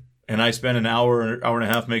home and I spend an hour and a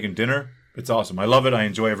half making dinner, it's awesome. I love it. I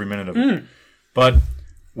enjoy every minute of it. But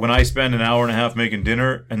when I spend an hour and a half making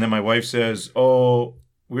dinner and then my wife says, "Oh,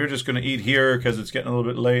 we're just going to eat here because it's getting a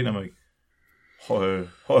little bit late," I'm like,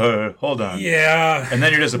 hold on. Yeah. And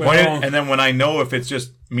then you're disappointed. Well, and then when I know if it's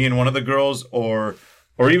just me and one of the girls or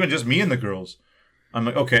even just me and the girls, I'm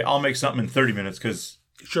like, okay, I'll make something in 30 minutes because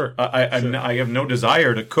sure. I have no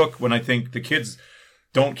desire to cook when I think the kids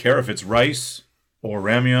don't care if it's rice or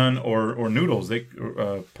ramyun or noodles,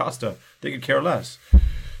 pasta. They could care less.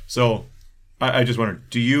 So I just wondered,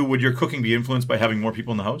 would your cooking be influenced by having more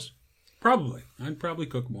people in the house? Probably. I'd probably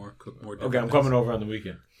cook more. Okay, I'm coming over on the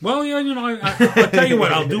weekend. Well, yeah, I'll tell you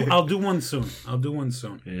what, I'll do one soon.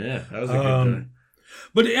 Yeah, that was a good time.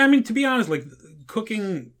 But I mean, to be honest, like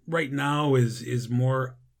cooking right now is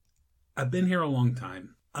more. I've been here a long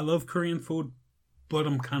time. I love Korean food, but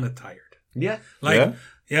I'm kind of tired. Yeah,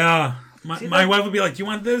 yeah. My wife would be like, "Do you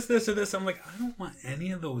want this, or this?" I'm like, "I don't want any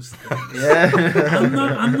of those things." Yeah,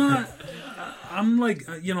 I'm not. I'm like,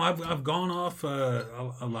 I've gone off a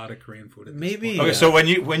lot of Korean food. At this point. Okay, so when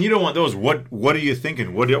you don't want those, what are you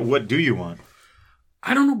thinking? What do you want?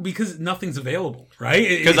 I don't know, because nothing's available, right?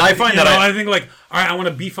 Because I find that I think like, all right, I want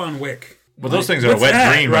a beef on wick. Well, those things are a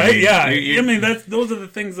wet dream, right? I mean, those are the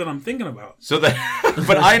things that I'm thinking about. So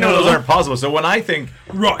but I know those aren't possible. So when I think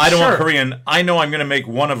I don't want Korean, I know I'm going to make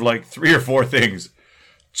one of like 3 or 4 things: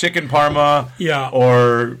 chicken parma,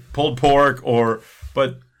 or pulled pork,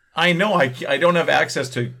 but I know I don't have access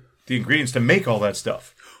to the ingredients to make all that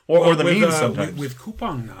stuff, or the means sometimes. With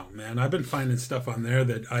Coupang now, man, I've been finding stuff on there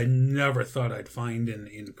that I never thought I'd find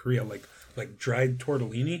in Korea, like dried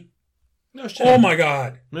tortellini. No shit. Oh my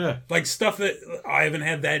god! Yeah, like stuff that I haven't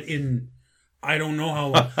had that in I don't know how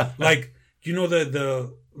long. Like, do you know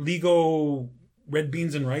the Lego red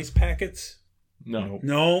beans and rice packets? No.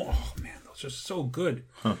 Oh man, those are so good.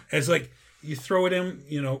 Huh. It's like, you throw it in,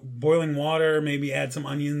 boiling water, maybe add some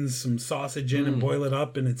onions, some sausage in, and boil it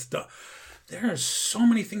up, and it's done. There are so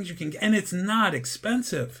many things you can get, and it's not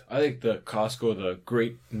expensive. I think the Costco, the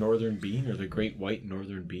Great Northern Bean, or the Great White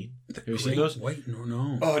Northern Bean. Have you seen those? White?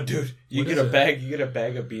 No. Oh, dude, you get a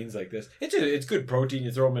bag of beans like this. It's good protein.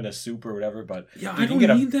 You throw them in a soup or whatever, but yeah, I don't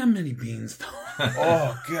need that many beans though.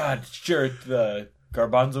 Oh god, sure. The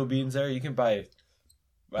garbanzo beans there you can buy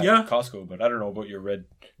at Costco, but I don't know about your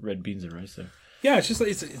red beans and rice there. Yeah, it's just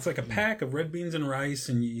it's like a pack of red beans and rice,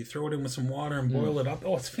 and you throw it in with some water and boil it up.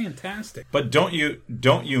 Oh, it's fantastic. But don't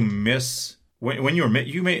you miss when you're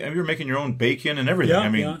making your own bacon and everything? Yeah, I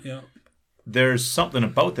mean, yeah. There's something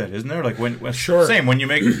about that, isn't there? Like when sure. Same when you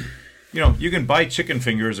make you can buy chicken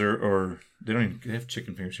fingers or they don't even have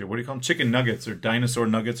chicken fingers here. What do you call them? Chicken nuggets or dinosaur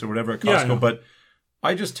nuggets or whatever at Costco. But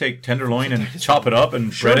I just take tenderloin and chop it up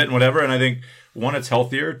and bread it and whatever. And I think, 1, it's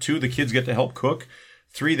healthier. 2, the kids get to help cook.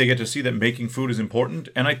 3, they get to see that making food is important.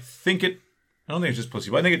 And I don't think it's just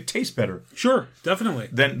placebo. I think it tastes better. Sure, definitely.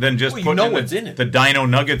 Than just putting what's in it. The dino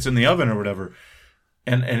nuggets in the oven or whatever.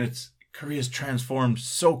 And Korea's transformed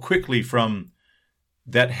so quickly from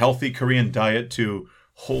that healthy Korean diet to,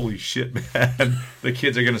 holy shit, man, the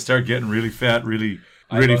kids are going to start getting really fat really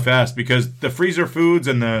fast because the freezer foods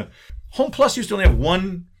and the Home Plus used to only have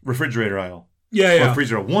 1 refrigerator aisle. Or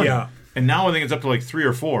freezer of 1. Yeah. And now I think it's up to like 3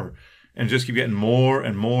 or 4. And just keep getting more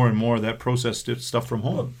and more and more of that processed stuff from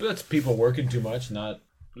home. Well, that's people working too much, not...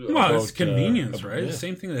 Well, it's convenience, right? The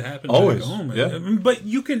same thing that happens always at home. Yeah. But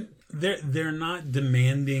you can... They're not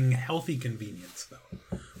demanding healthy convenience,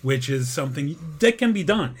 though, which is something that can be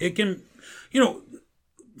done. It can...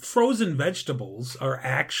 frozen vegetables are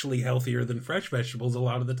actually healthier than fresh vegetables a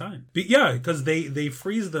lot of the time. Because they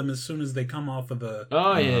freeze them as soon as they come off of the...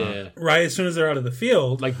 Oh, yeah. Right, as soon as they're out of the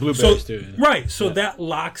field. Like blueberries, too. Right, so that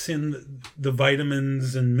locks in the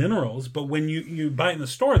vitamins and minerals, but when you buy it in the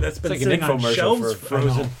store, that's been sitting on shelves. For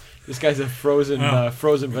frozen. This guy's a frozen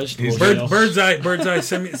vegetable. Bird's eye,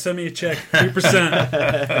 send me a check.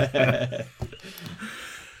 3%.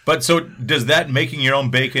 But so does that making your own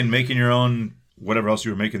bacon, making your own... whatever else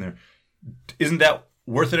you were making there, isn't that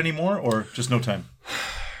worth it anymore, or just no time?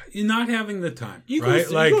 You're not having the time. You right?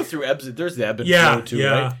 you go through ebbs. There's the ebb and flow too,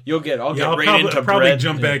 right? I'll get right into probably bread.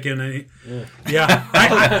 Jump back in. I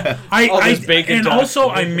bacon and talk. Also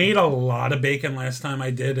I made a lot of bacon last time I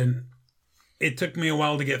did, and it took me a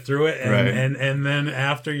while to get through it, and then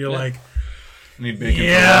after you're like, need bacon.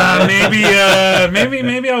 Yeah,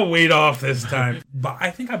 maybe I'll wait off this time. But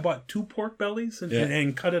I think I bought 2 pork bellies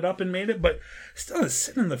and cut it up and made it. But still, it's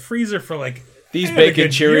sitting in the freezer for like these bacon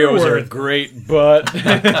Cheerios are great, but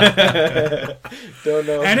don't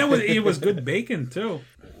know. And it was good bacon too.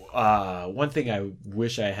 One thing I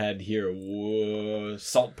wish I had here was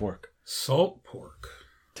salt pork. Salt pork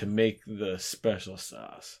to make the special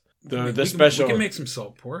sauce. We can make some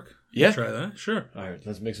salt pork. Yeah, try that. Sure. All right,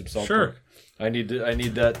 let's make some salt pork. I need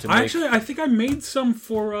that to make... Actually, I think I made some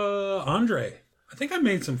for Andre. I think I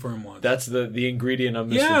made some for him once. That's the ingredient I'm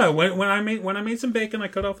missing. Yeah, when I made some bacon, I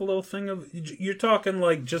cut off a little thing of... You're talking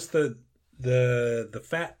like just the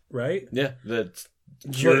fat, right? Yeah, the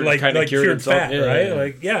cured, kind of cured fat,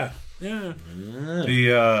 right? Yeah. Yeah.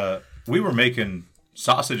 We were making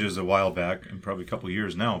sausages a while back, and probably a couple of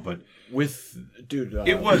years now, but we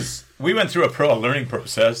went through a learning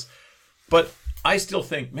process, but I still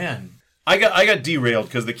think, man, I got derailed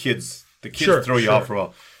because the kids throw you off for a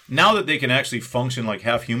while. Now that they can actually function like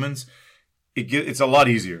half humans, it's a lot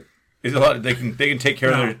easier. It's a lot. They can take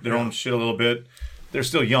care of their own shit a little bit. They're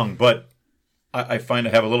still young, but I find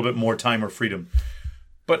I have a little bit more time or freedom.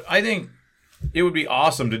 But I think it would be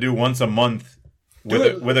awesome to do once a month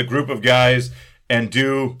with a group of guys and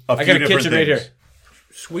do a few different things. I got a kitchen right here.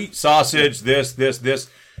 Sweet sausage, this,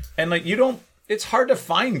 and like it's hard to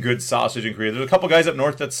find good sausage in Korea. There's a couple guys up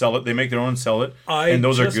north that sell it. They make their own and sell it, and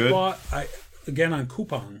those are good. Again on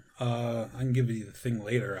Coupang. I can give you the thing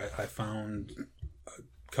later. I found a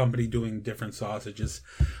company doing different sausages.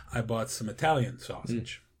 I bought some Italian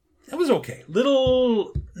sausage. It was okay.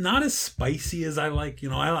 Little, not as spicy as I like.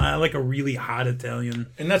 I like a really hot Italian.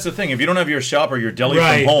 And that's the thing. If you don't have your shop or your deli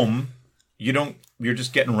from home, you're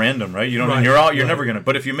just getting random, right? You don't. You're never gonna.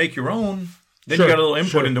 But if you make your own, then you got a little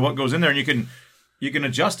input into what goes in there, and you can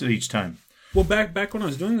adjust it each time. Well, back when I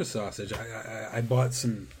was doing the sausage, I bought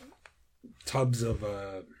some tubs of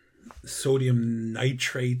sodium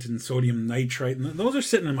nitrate and sodium nitrite, and those are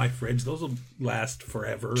sitting in my fridge. Those will last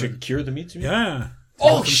forever. To cure the meats? Yeah.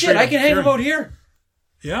 Oh shit! I can hang them out here.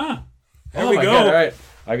 Yeah. There we go. God, all right,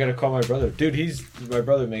 I gotta call my brother, dude. My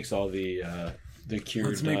brother makes all the cured.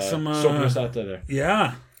 Let's make some soppressata there.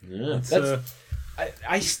 Yeah.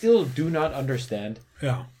 I still do not understand.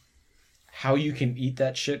 Yeah. How you can eat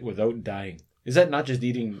that shit without dying? Is that not just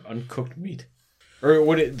eating uncooked meat?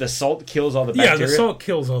 Or the salt kills all the bacteria? Yeah, the salt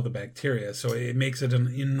kills all the bacteria, so it makes it an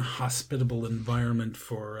inhospitable environment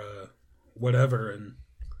for whatever. And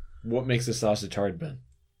what makes the sausage hard, Ben?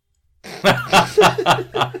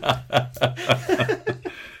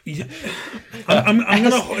 I'm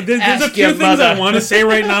gonna. There's a few things I want to say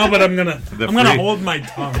right now, but I'm gonna hold my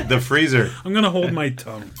tongue. The freezer. I'm gonna hold my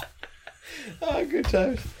tongue. Oh, good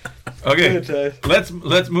times. Okay, good times.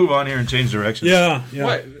 Let's move on here and change directions. Yeah.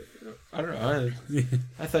 What? I don't know.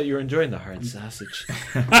 I thought you were enjoying the hard sausage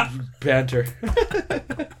banter.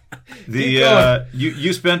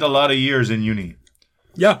 You spent a lot of years in uni.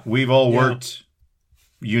 Yeah. We've all worked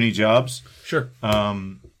uni jobs. Sure.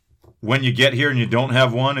 When you get here and you don't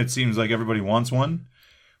have one, it seems like everybody wants one.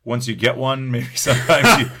 Once you get one, maybe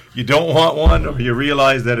sometimes you don't want one, or you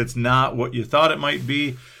realize that it's not what you thought it might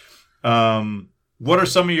be. What are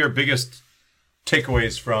some of your biggest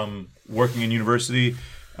takeaways from working in university?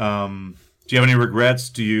 Do you have any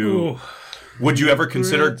regrets? Would you ever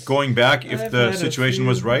consider going back if the situation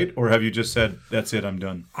was right, or have you just said, that's it, I'm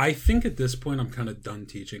done? I think at this point I'm kind of done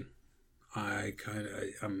teaching.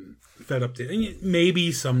 I'm fed up to,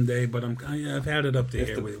 maybe someday, but I've had it up to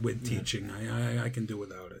here with teaching. I can do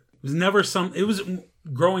without it. It was never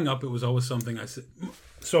growing up, it was always something I said.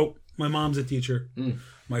 So my mom's a teacher.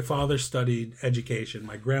 My father studied education.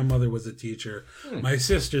 My grandmother was a teacher. My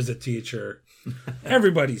sister's a teacher.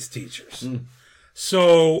 Everybody's teachers.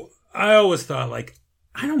 So I always thought, like,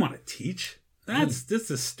 I don't want to teach. This is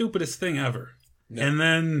the stupidest thing ever. No. And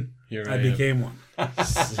then I became one.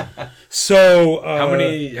 So how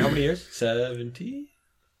many years? 70?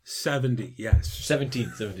 70, yes.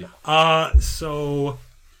 17. So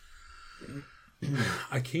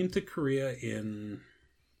I came to Korea in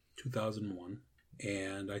 2001,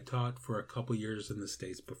 and I taught for a couple years in the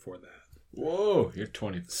States before that. Whoa, you're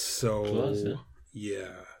 20. So plus,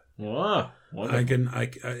 yeah. Wow. I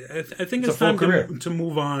think it's time to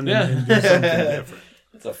move on and do something different.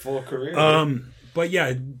 It's a full career. But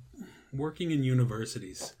yeah, working in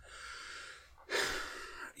universities.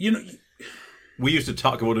 We used to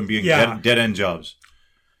talk about them being dead end jobs.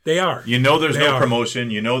 They are. There's no promotion.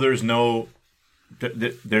 There's no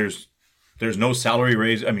there's no salary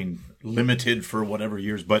raise. I mean, limited for whatever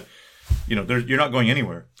years, but you're not going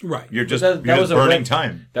anywhere. Right. You're just burning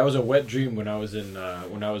time. That was a wet dream when I was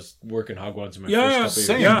working Hagwons in my first couple of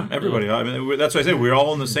same. years. Yeah, everybody. I mean, that's why I say we're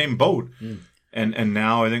all in the same boat. And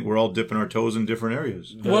now I think we're all dipping our toes in different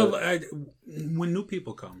areas. Well, when new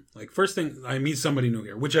people come, like first thing I meet somebody new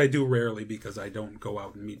here, which I do rarely because I don't go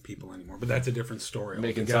out and meet people anymore. But that's a different story.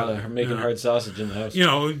 Making hard sausage in the house.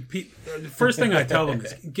 The first thing I tell them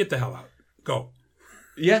is get the hell out, go.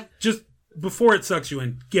 Yeah, just before it sucks you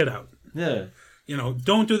in, get out. Yeah,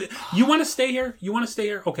 don't do that. You want to stay here?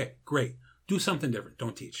 Okay, great. Do something different.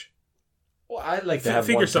 Don't teach. Well, I'd like to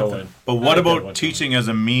figure something. But what about teaching as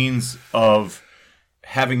a means of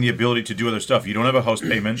having the ability to do other stuff? You don't have a house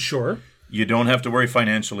payment. Sure. You don't have to worry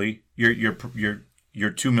financially. Your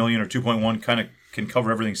 2 million or 2.1 kind of can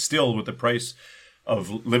cover everything still with the price of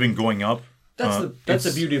living going up. That's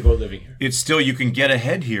the beauty about living here. It's still, you can get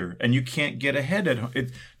ahead here, and you can't get ahead at home.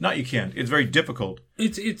 You can't. It's very difficult.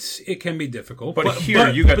 It can be difficult. But here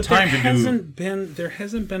you got time to do. There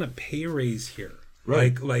hasn't been a pay raise here.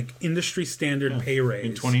 Right. Like industry standard pay raise.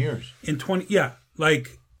 In 20 years.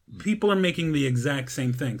 People are making the exact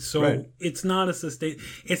same thing. So it's not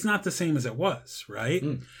it's not the same as it was, right?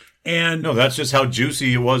 And no, that's just how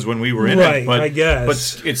juicy it was when we were in it. But, I guess.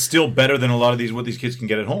 But it's still better than a lot of what these kids can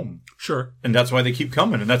get at home. Sure. And that's why they keep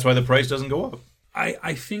coming, and that's why the price doesn't go up.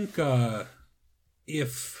 I think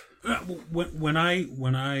when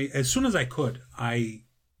I as soon as I could, I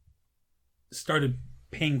started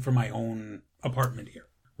paying for my own apartment here,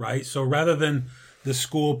 right? So rather than the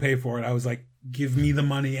school pay for it, I was like, give me the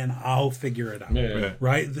money and I'll figure it out,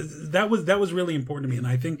 right? That was really important to me, and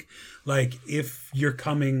I think like if you're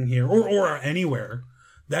coming here or anywhere,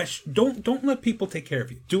 don't let people take care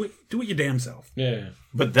of you. Do it your damn self. Yeah.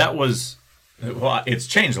 But it's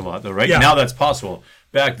changed a lot though, right? Yeah. Now that's possible.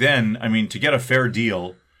 Back then, I mean, to get a fair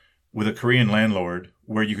deal with a Korean landlord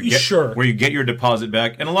where you could where you get your deposit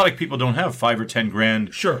back, and a lot of people don't have $5 or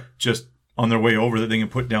 $10,000 just on their way over that they can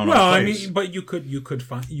put down on a place. I mean, but you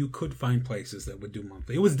could find places that would do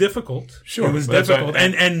monthly. It was difficult. Sure. It was difficult.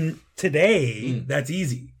 And today that's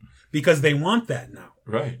easy because they want that now.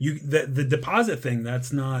 Right. The deposit thing,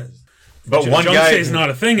 that's not. But one guy is not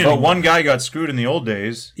a thing anymore. But one guy got screwed in the old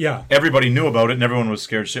days. Yeah. Everybody knew about it and everyone was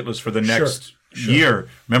scared shitless for the next year.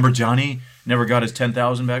 Remember Johnny never got his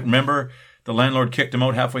 $10,000 back? Remember the landlord kicked him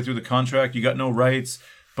out halfway through the contract? You got no rights.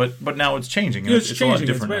 But now it's changing. It's changing. A lot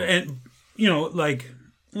different. And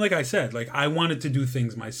like I said, like I wanted to do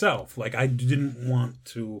things myself. Like I didn't want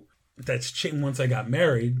to. That's once I got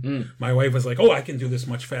married, my wife was like, "Oh, I can do this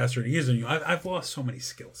much faster and easier than you." I've lost so many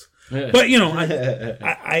skills, but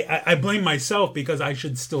I blame myself because I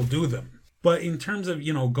should still do them. But in terms of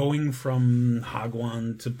going from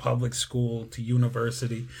Hagwon to public school to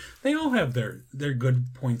university, they all have their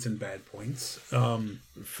good points and bad points.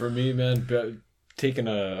 For me, man, taking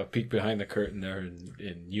a peek behind the curtain there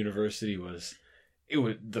in university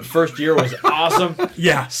the first year was awesome.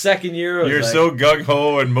 Yeah. Second year, you're so gung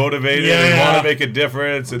ho and motivated and want to make a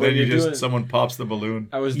difference, and but then someone pops the balloon.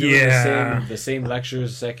 I was doing the same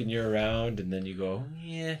lectures second year around, and then you go,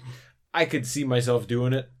 yeah, I could see myself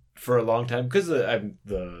doing it for a long time because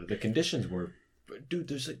the conditions were, dude.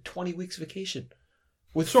 There's like 20 weeks vacation.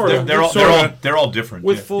 With they're all different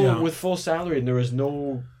with full salary, and there was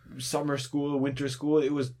no summer school, winter school.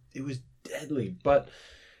 It was deadly, but.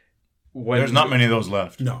 There's not many of those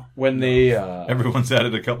left. No. Everyone's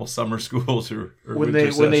added a couple summer schools or when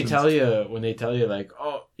they tell you like,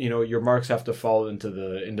 oh, your marks have to fall into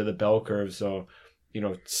the bell curve, so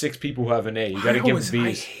 6 people who have an A, you got to give them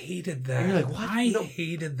B's. I hated that. And you're like, what? I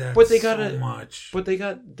hated that. But so much. But they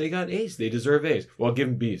got A's. They deserve A's. Well, give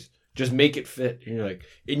them B's. Just make it fit. And you're like,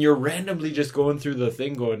 and you're randomly just going through the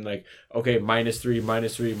thing, going like, okay, -3, -3,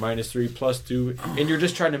 -3, +2, and you're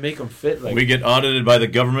just trying to make them fit. Like, we get audited by the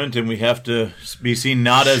government, and we have to be seen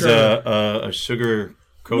not as a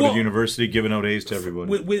sugar-coated university giving out A's to everybody.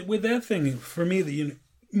 With that thing, for me,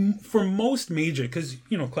 for most major, because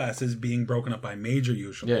classes being broken up by major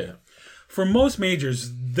usually. Yeah. For most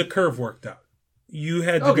majors, the curve worked out. You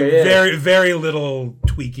had to do very, very little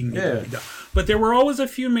tweaking. But there were always a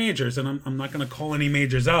few majors, and I'm not going to call any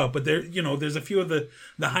majors out, but there's a few of the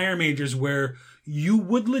higher majors where you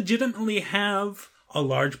would legitimately have a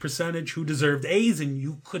large percentage who deserved A's, and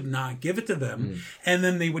you could not give it to them. And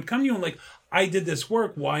then they would come to you and like, I did this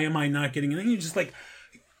work, why am I not getting it? And you're just like,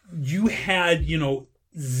 you had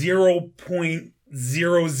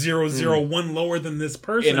 0.0001 lower than this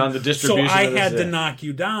person, and on the distribution, so I had to knock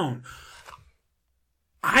you down.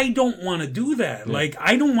 I don't want to do that. Yeah. Like,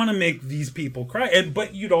 I don't want to make these people cry.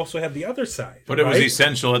 But you'd also have the other side. But it was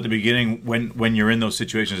essential at the beginning, when you're in those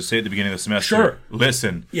situations, to say at the beginning of the semester,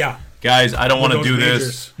 listen, guys, I don't want to do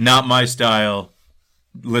this. Not my style.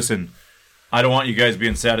 Listen, I don't want you guys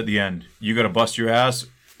being sad at the end. You got to bust your ass,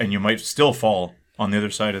 and you might still fall on the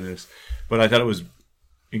other side of this. But I thought it was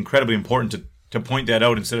incredibly important to point that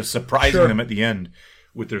out instead of surprising them at the end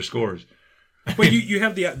with their scores. But you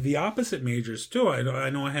have the opposite majors too.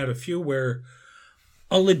 I know I had a few where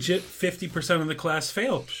a legit 50% of the class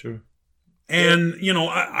failed. Sure. And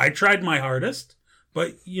I tried my hardest,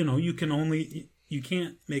 but you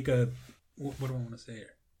can't make a, what do I want to say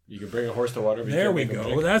here? You can bring a horse to water. But there we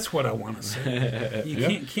go. That's what I want to say.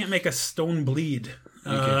 You can't make a stone bleed.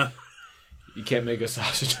 You can't make a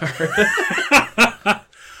sausage hard.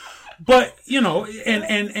 But and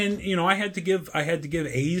I had to give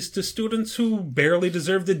A's to students who barely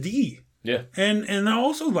deserved a D. Yeah. And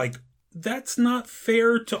also like, that's not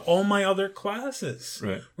fair to all my other classes.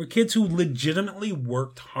 Right. Where kids who legitimately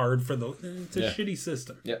worked hard for those. It's a shitty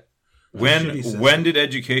system. Yeah. When did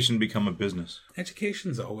education become a business?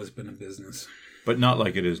 Education's always been a business. But not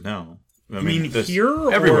like it is now. I mean here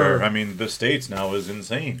everywhere. Or? I mean, the States now is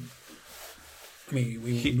insane. I mean,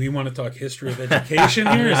 we want to talk history of education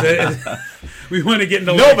here? We want to get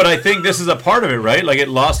into... No, but I think this is a part of it, right? Like, it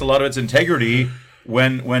lost a lot of its integrity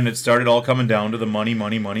when it started all coming down to the money. In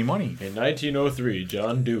 1903,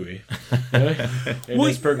 John Dewey.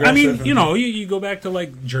 You go back to,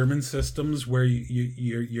 like, German systems where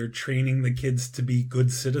you're training the kids to be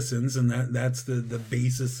good citizens, and that's the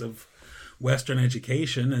basis of Western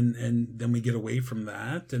education, and then we get away from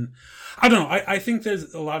that. And I don't know. I think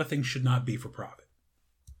there's a lot of things should not be for profit.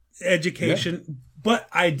 Education, but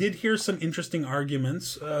I did hear some interesting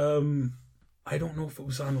arguments. I don't know if it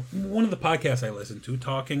was on one of the podcasts I listened to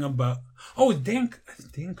talking about. Oh, Dan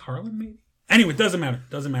Carlin, maybe. Anyway, doesn't matter.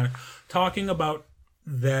 Talking about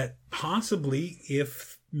that possibly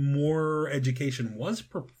if more education was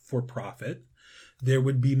for profit, there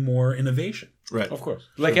would be more innovation. Right, of course,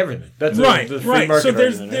 like everything. That's right. The free market so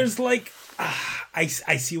there's argument, there's like, I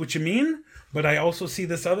see what you mean, but I also see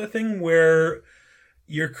this other thing where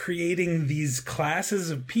you're creating these classes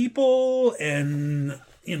of people, and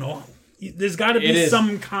there's got to be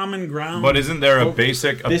some common ground. But isn't there a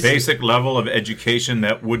basic level of education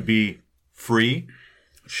that would be free?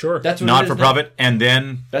 Sure, that's what not for profit, and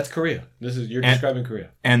then that's Korea. You're describing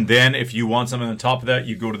Korea. And then if you want something on top of that,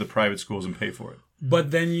 you go to the private schools and pay for it.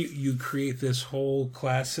 But then you create this whole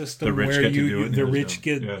class system where the rich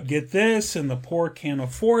get this and the poor can't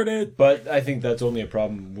afford it. But I think that's only a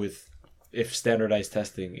problem with if standardized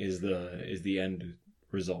testing is the end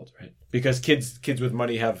result, right? Because kids with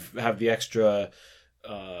money have the extra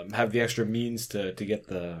means to get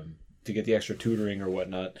the extra tutoring or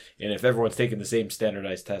whatnot. And if everyone's taking the same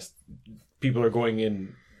standardized test, people are going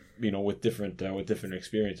in, with different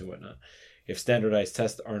experience and whatnot. If standardized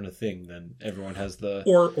tests aren't a thing, then everyone has the...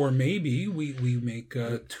 Or maybe we make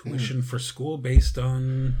tuition for school based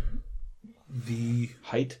on the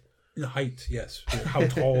height. The height, yes. How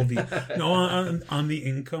tall on the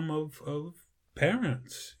income of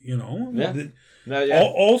parents, Yeah.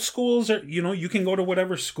 All schools are, you can go to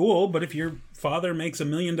whatever school, but if your father makes $1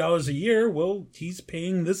 million a year, well, he's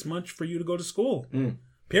paying this much for you to go to school.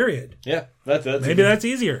 Period. Yeah, that's maybe that's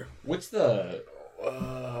easier. What's the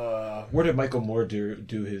where did Michael Moore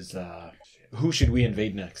do his Who Should We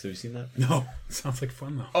Invade Next? Have you seen that? No, it sounds like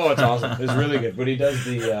fun though. Oh, it's awesome. It's really good. But he does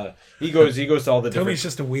the he goes to all the Tell different... me it's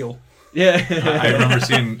just a wheel. Yeah. I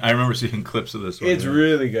remember seeing clips of this one. It's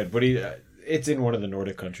really good. But it's in one of the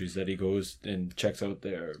Nordic countries that he goes and checks out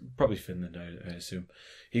there. Probably Finland, I assume.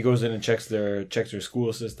 He goes in and checks their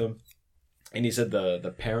school system. And he said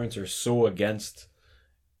the parents are so against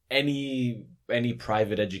any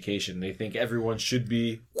private education. They think everyone should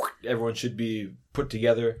be put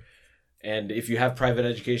together. And if you have private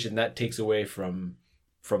education, that takes away from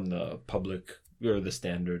the public or the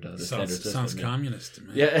standard. Standard system. Sounds communist to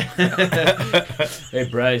me. Yeah. Hey,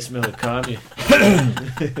 Bryce, smell the commie.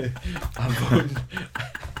 I'm voting.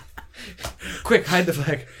 Quick, hide the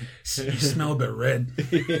flag. You smell a bit red.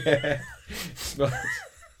 Yeah.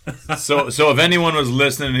 So if anyone was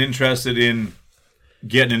listening and interested in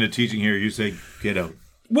getting into teaching here, you say get out.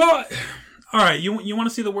 Well, all right. You want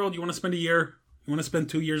to see the world? You want to spend a year? You want to spend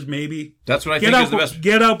 2 years, maybe? That's what I think is the best.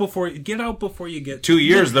 Get out before you get 2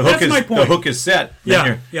 years. The hook is set.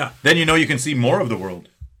 Yeah. Then you can see more of the world,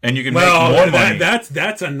 and you can make more money.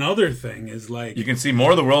 That's another thing. Is like you can see more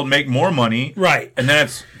of the world, make more money, right? And then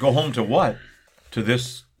it's go home to what? To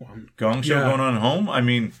this gong show going on at home. I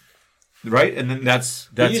mean, right? And then that's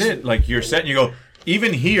it. Like you're set, and you go.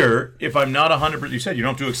 Even here, if I'm not 100%, you said you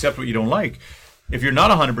don't have to accept what you don't like. If you're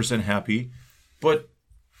not 100% happy, but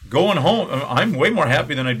going home, I'm way more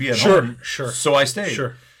happy than I'd be at home. Sure. So I stayed.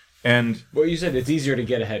 Sure. And well, you said it's easier to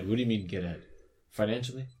get ahead. What do you mean get ahead?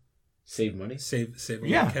 Financially? Save money? Save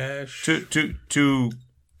cash. To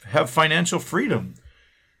have financial freedom.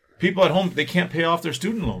 People at home, they can't pay off their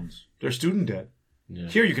student loans, their student debt. Yeah.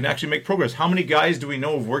 Here you can actually make progress. How many guys do we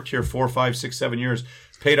know have worked here 4, 5, 6, 7 years,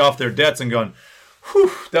 paid off their debts and gone,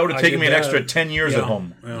 whew, that would have taken me an extra 10 years at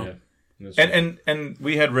home. Yeah. And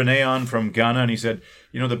we had Rene on from Ghana, and he said,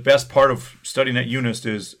 the best part of studying at UNIST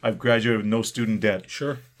is I've graduated with no student debt.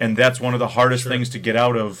 Sure. And that's one of the hardest things to get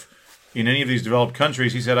out of in any of these developed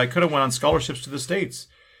countries. He said, I could have went on scholarships to the States,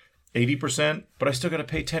 80%, but I still got to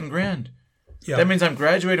pay $10,000. Yeah. That means I'm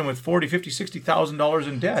graduating with $40,000, $50,000, $60,000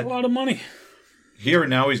 in debt. That's a lot of money. Here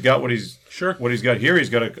now he's got what he's got here.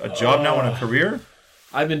 He's got a job now and a career.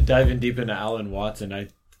 I've been diving deep into Alan Watts, and I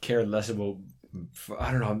care less about.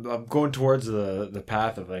 I don't know. I'm going towards the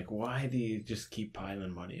path of like, why do you just keep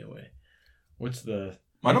piling money away? What's the?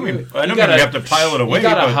 I don't mean you have to pile it away. You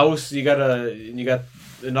got a house. You got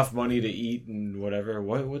enough money to eat and whatever.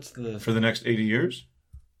 What's the for the next 80 years?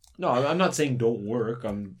 No, I'm not saying don't work.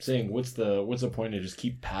 I'm saying what's the point of just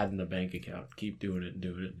keep padding the bank account, keep doing it and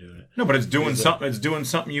doing it and doing it. No, but it's doing something. It's doing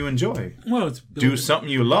something you enjoy. Well, do something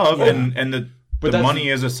you love, and the money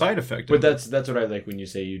is a side effect. But that's what I like when you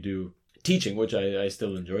say you do teaching, which I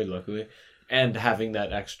still enjoyed, luckily, and having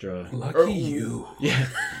that extra. Lucky you. Yeah,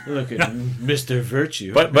 look at Mr.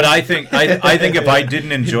 Virtue. But I think if I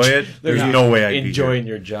didn't enjoy it, there's no way I'd enjoying be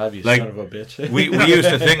your job. You son of a bitch. we used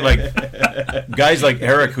to think like guys like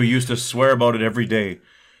Eric who used to swear about it every day,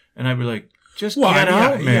 and I'd be like, just get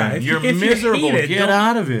out, man. If you're miserable. Get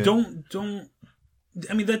out of it. Don't.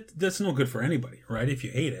 I mean that's no good for anybody, right? If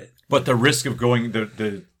you hate it. But the risk of going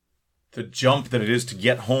the jump that it is to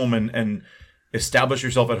get home and establish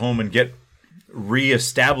yourself at home and get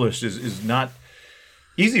reestablished is not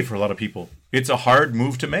easy for a lot of people. It's a hard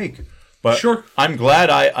move to make. But sure. I'm glad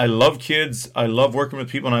I love kids, I love working with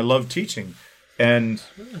people, and I love teaching. And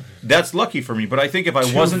that's lucky for me. But I think if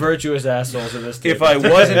I wasn't virtuous assholes in this table. if I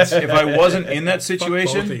wasn't in that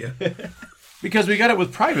situation, because we got it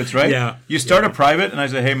with privates, right? Yeah. You start a private and I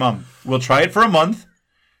say, hey mom, we'll try it for a month.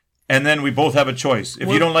 And then we both have a choice. If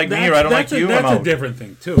you don't like me or I don't like you, I'm out. That's a different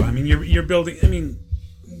thing, too. I mean, you're building... I mean,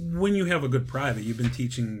 when you have a good private, you've been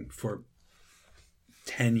teaching for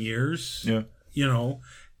 10 years. Yeah.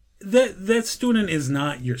 That student is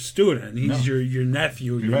not your student. He's your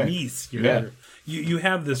nephew, your niece. You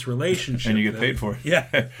have this relationship. And you get paid for it. Yeah.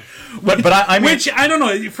 but I mean... Which, I don't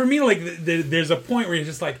know. For me, like, there's a point where you're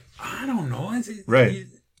just like, I don't know. Right.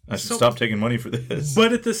 I should stop taking money for this.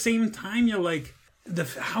 But at the same time, you're like...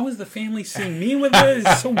 how is the family seeing me with this?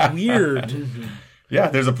 It's so weird. Yeah,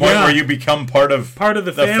 there's a point where you become part of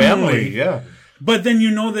the family. Yeah, but then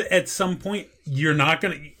you know that at some point you're not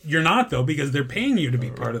though, because they're paying you to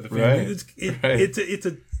be part of the family. Right. It's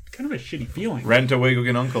a kind kind of a shitty feeling.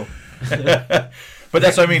 Rent-A-Wiggin' uncle. But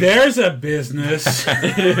that's what I mean. There's a business.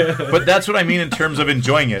 But that's what I mean in terms of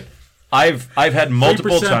enjoying it. I've had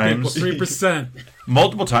multiple times. 3%.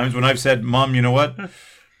 Multiple times when I've said, Mom, you know what?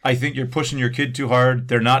 I think you're pushing your kid too hard.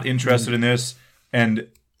 They're not interested in this. And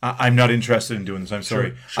I'm not interested in doing this. I'm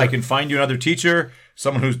sorry. Sure. I can find you another teacher,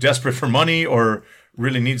 someone who's desperate for money or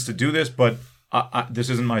really needs to do this, but this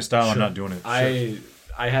isn't my style. I'm not doing it.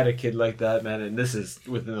 I had a kid like that, man, and this is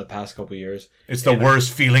within the past couple of years. It's the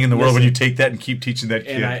worst feeling in the world when you take that and keep teaching that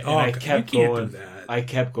kid. And I kept going. I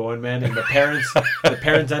kept going, man, and the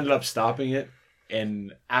parents ended up stopping it.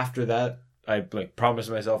 And after that, I promised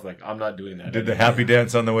myself I'm not doing that. Did the happy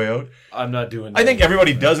dance on the way out? I'm not doing that. I think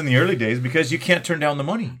everybody does in the early days because you can't turn down the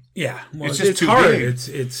money. Yeah, well, it's just too hard.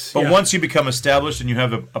 big. But once you become established and you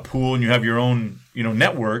have a pool and you have your own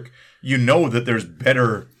network, you know that there's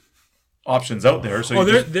better options out there. So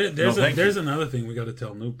there's another thing we got to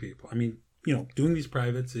tell new people. I mean, doing these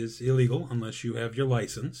privates is illegal unless you have your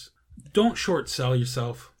license. Don't short sell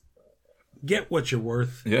yourself. Get what you're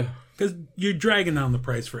worth. Yeah, because you're dragging down the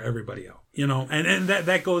price for everybody else. And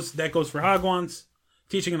that goes for Hagwons,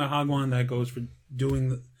 teaching in a Hagwon. That goes for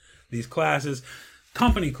doing these classes,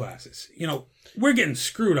 company classes. We're getting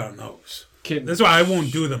screwed on those. That's why I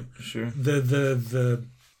won't do them. Sure.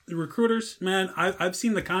 The recruiters, man, I've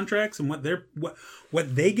seen the contracts and what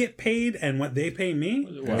they get paid and what they pay me.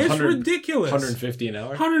 It's ridiculous. 150 an hour.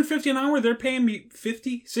 150 an hour. They're paying me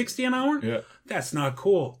 50, 60 an hour. Yeah, that's not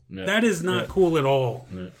cool. Yeah. That is not cool at all.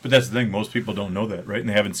 Yeah. But that's the thing. Most people don't know that, right? And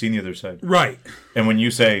they haven't seen the other side, right? And when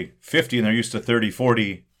you say 50 and they're used to 30,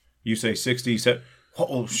 40, you say 60.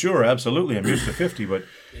 Oh, sure, absolutely. I'm used to 50, but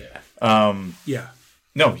yeah.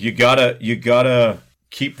 No, you gotta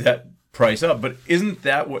keep that price up. But isn't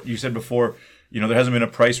that what you said before? There hasn't been a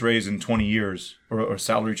price raise in 20 years or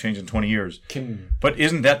salary change in 20 years. But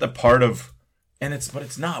isn't that the part of, but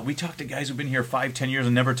it's not. We talk to guys who've been here 5-10 years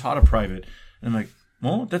and never taught a private. And I'm like,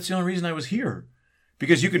 well, that's the only reason I was here.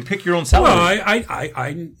 Because you can pick your own salary. Well,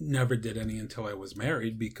 I never did any until I was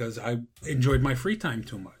married because I enjoyed my free time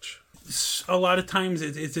too much. A lot of times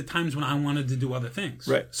it's at times when I wanted to do other things.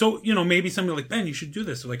 Right. So, maybe somebody like, Ben, you should do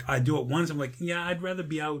this. So I do it once. I'm like, yeah, I'd rather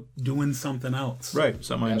be out doing something else. Right.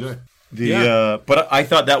 Something I enjoy. But I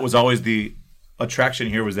thought that was always the attraction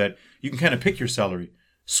here was that you can kind of pick your salary.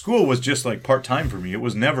 School was just part-time for me. It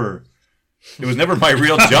was never my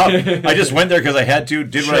real job. I just went there because I had to,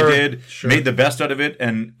 did what I did, made the best out of it,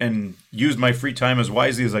 and used my free time as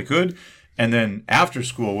wisely as I could. And then after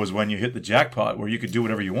school was when you hit the jackpot where you could do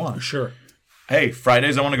whatever you want. Sure. Hey,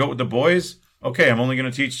 Fridays I want to go with the boys. Okay, I'm only going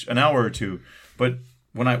to teach an hour or two. But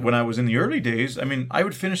when I was in the early days, I mean, I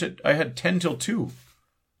would finish it. I had 10 till 2.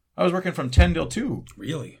 I was working from 10 till 2.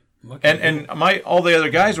 Really? And all the other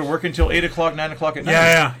guys were working till 8 o'clock, 9 o'clock at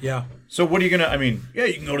night. Yeah. So what are you going to,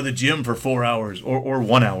 you can go to the gym for 4 hours or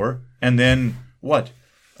 1 hour. And then what?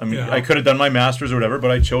 I could have done my master's or whatever, but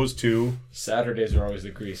I chose to. Saturdays are always the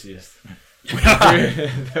greasiest.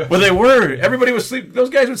 Well, they were. Everybody would sleep. Those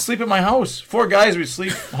guys would sleep at my house. 4 guys would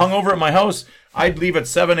sleep hung over at my house. I'd leave at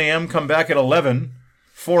 7 a.m., come back at 11,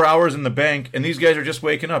 4 hours in the bank, and these guys are just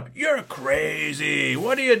waking up. You're crazy.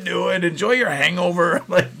 What are you doing? Enjoy your hangover. I'm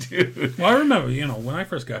like, dude. Well, I remember, when I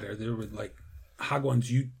first got here, there were Hagwons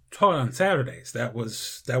you taught on Saturdays. That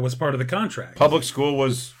was part of the contract. Public school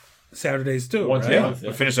was Saturdays too. Once right? a month,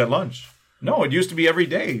 we finished at lunch. No, it used to be every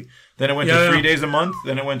day. Then it went to 3 days a month.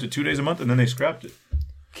 Then it went to 2 days a month, and then they scrapped it.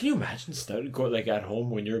 Can you imagine going at home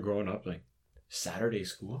when you're growing up, Saturday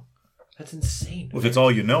school? That's insane. Well, if it's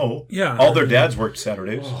all you know. Yeah. All their dads worked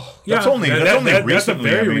Saturdays. That's only recently. That's a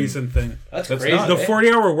very recent thing. That's crazy. The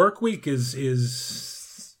 40-hour work week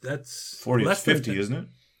is that's 40. It's 50, isn't it?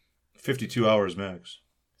 52 hours max.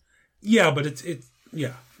 Yeah, but it's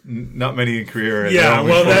not many in career. Yeah,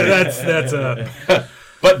 well, that's a.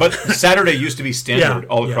 But Saturday used to be standard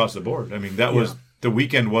all across the board. I mean, that was the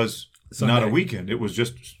weekend was Sunday. Not a weekend. It was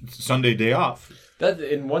just Sunday day off.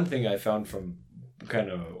 And one thing I found from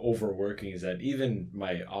kind of overworking is that even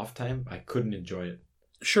my off time, I couldn't enjoy it.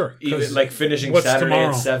 Sure. Even finishing Saturday tomorrow?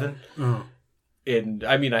 At 7. Uh-huh. And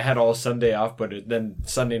I had all Sunday off, but then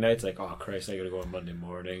Sunday night's oh Christ, I gotta go on Monday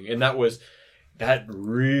morning. And that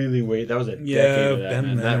really weighed. That was a decade of that,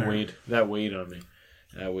 man. That weighed on me.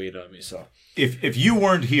 That weighed on me. So if you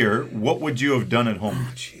weren't here, what would you have done at home?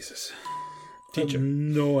 Oh, Jesus. Teacher.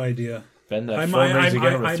 No idea. Ben, that I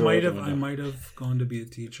might have gone to be a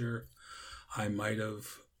teacher. I might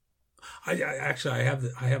have. I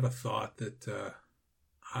have a thought that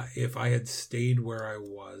if I had stayed where I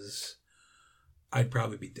was, I'd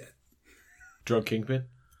probably be dead. Drug kingpin?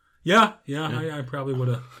 Yeah. I probably would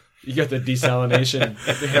have. You got the desalination,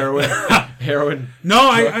 the heroin. No,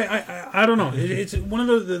 I don't know. It's one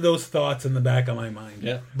of those thoughts in the back of my mind.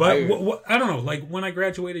 Yeah. But I don't know. Like when I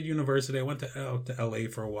graduated university, I went out to LA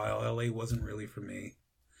for a while. LA wasn't really for me.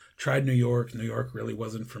 Tried New York. New York really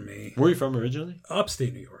wasn't for me. Where are you from originally?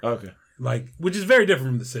 Upstate New York. Okay. Like, which is very different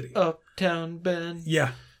from the city. Uptown Ben.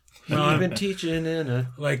 Yeah. You've been teaching in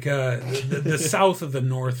a... Like, the south of the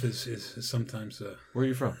north is sometimes... Where are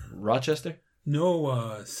you from? Rochester?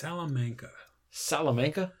 No, Salamanca.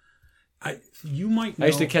 Salamanca? You might know... I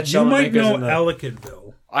used to catch You might know in the...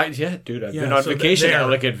 Ellicottville. Yeah, dude. I've been on vacation in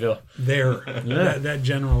Ellicottville. There. That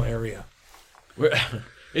general area.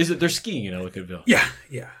 Is it? They're skiing in Ellicottville.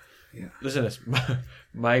 Yeah. Listen to this.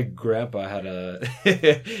 My grandpa had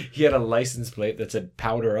he had a license plate that said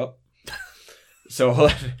 "powder up." So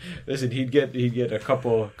listen, he'd get a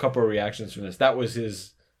couple reactions from this. That was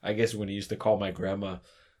his. I guess when he used to call my grandma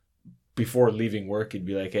before leaving work, he'd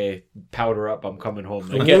be like, "Hey, powder up, I'm coming home."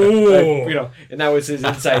 Like, and that was his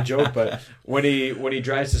inside joke. But when he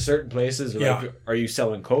drives to certain places, they're like, "Are you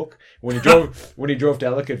selling coke?" When he drove to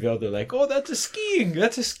Ellicottville, they're like, "Oh, that's a skiing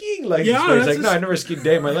license." Yeah, he's like, "No, I never skied a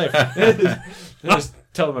day in my life." I just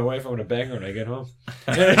telling my wife I'm gonna bang her when I get home.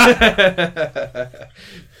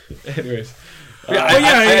 Anyways,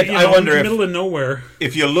 I wonder if, middle of nowhere.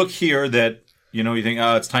 If you look here, that you think,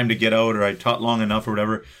 it's time to get out, or I taught long enough, or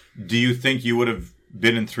whatever. Do you think you would have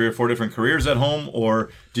been in 3 or 4 different careers at home, or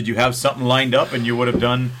did you have something lined up and you would have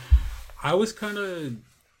done? I was kind of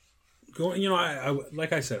going. I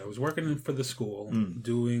like I said, I was working for the school,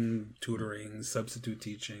 doing tutoring, substitute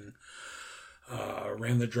teaching.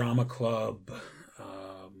 Ran the drama club.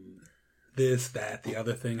 This, that, the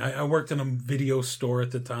other thing. I worked in a video store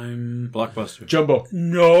at the time. Blockbuster. Jumbo.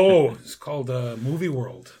 No, it's called Movie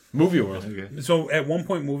World. Movie World. Okay. So at one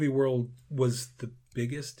point, Movie World was the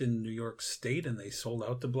biggest in New York State, and they sold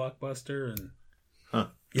out to Blockbuster. And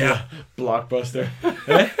yeah, Blockbuster.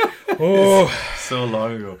 So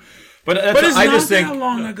long ago. But it's not that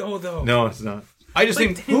long ago, though. No, it's not. I just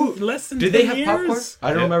think less than did 10 they have years? popcorn?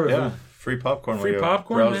 I don't remember. Yeah. Free popcorn. Free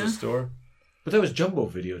popcorn, browse man. the store. But that was Jumbo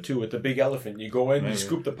Video too, with the big elephant. You go in, you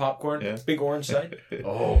scoop the popcorn, big orange side.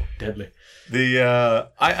 Oh, deadly.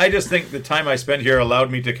 I just think the time I spent here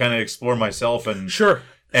allowed me to kind of explore myself and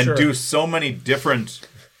do so many different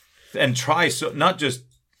and try not just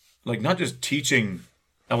teaching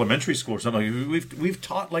elementary school or something. We've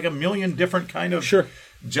taught like a million different kind of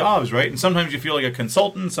jobs, right? And sometimes you feel like a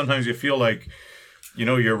consultant. Sometimes you feel like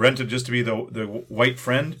you're rented just to be the white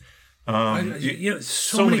friend.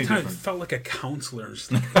 So many times it felt like a counselor.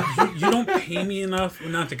 You don't pay me enough.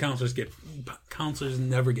 Not the counselors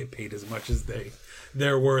never get paid as much as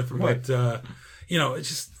they're worth. Right. But it's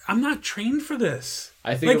just I'm not trained for this.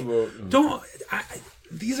 I think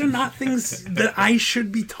these are not things that I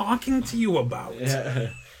should be talking to you about. Yeah.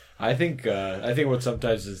 I think what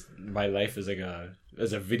sometimes is my life is like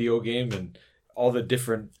as a video game, and all the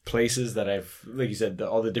different places that I've, like you said,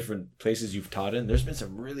 all the different places you've taught in. There's been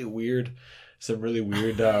some really weird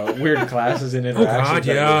classes and interactions.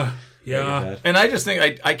 Oh God, yeah. And I just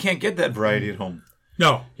think I can't get that variety at home.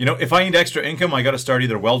 No, if I need extra income, I got to start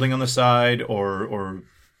either welding on the side or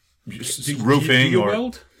roofing. Do you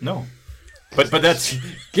weld? No. But that's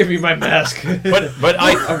give me my mask. but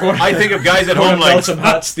I think of guys at home like some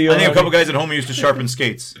hot steel. I think a couple guys at home who used to sharpen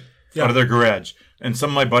skates out of their garage, and some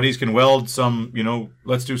of my buddies can weld. Some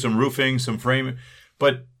let's do some roofing, some framing.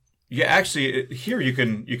 But actually here you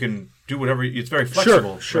can do whatever. It's very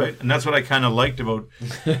flexible, sure. Right? And that's what I kind of liked about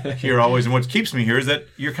here always, and what keeps me here is that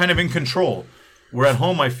you're kind of in control. Where at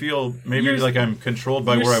home I feel maybe like I'm controlled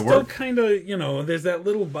by where I work. You're still kind of, there's that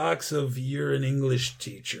little box of you're an English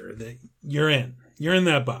teacher that you're in. You're in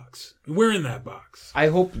that box. We're in that box. I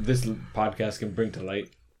hope this podcast can bring to light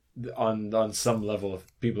on some level, if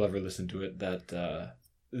people ever listen to it,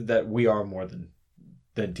 that we are more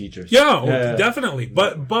than teachers. Yeah, definitely.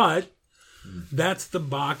 But that's the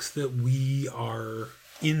box that we are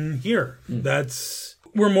in here.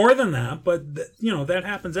 We're more than that, but that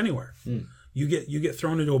happens anywhere. You get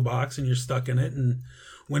thrown into a box and you're stuck in it, and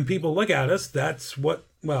when people look at us, that's what.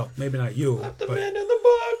 Well, maybe not you, not the but man in the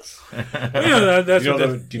box. That's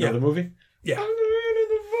do you know the movie? Yeah.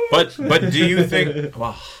 But do you think?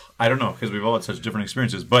 Well, I don't know, because we've all had such different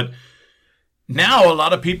experiences. But now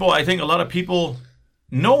I think a lot of people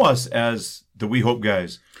know us as the We Hope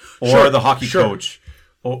guys or the hockey coach.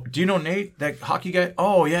 Oh, do you know Nate, that hockey guy?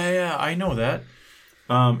 Oh yeah, I know that.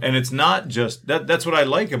 And it's not just that. That's what I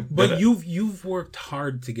like. But you've worked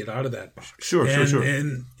hard to get out of that box. Sure.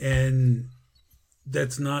 And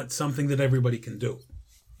that's not something that everybody can do.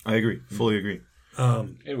 I agree. Fully agree.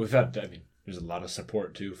 And we've had, there's a lot of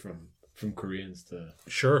support too from Koreans to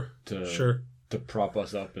prop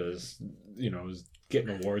us up as as getting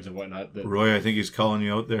awards and whatnot. Roy, I think he's calling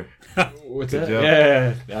you out there. What's that?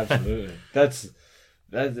 Yeah, absolutely. That's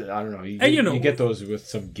I don't know. You get those with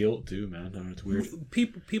some guilt too, man. I don't know, it's weird.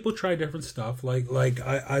 People try different stuff. Like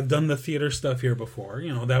I've done the theater stuff here before.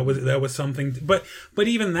 That was something. But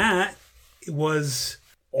even that was.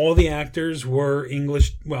 All the actors were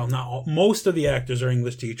English. Well, not all. Most of the actors are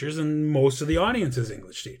English teachers, and most of the audience is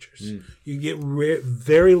English teachers. You get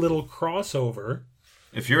very little crossover.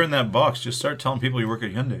 If you're in that box, just start telling people you work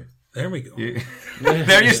at Hyundai. There we go.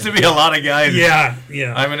 There used to be a lot of guys. Yeah.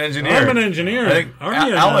 I'm an engineer. I think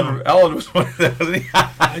Alan was one of them.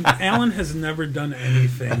 Alan has never done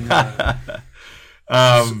anything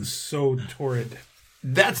so torrid.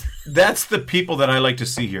 That's the people that I like to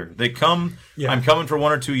see here. They come. Yeah. I'm coming for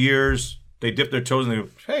 1 or 2 years. They dip their toes and they go,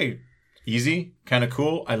 "Hey, easy, kind of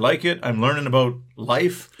cool. I like it. I'm learning about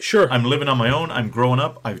life. Sure. I'm living on my own. I'm growing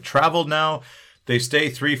up. I've traveled now." They stay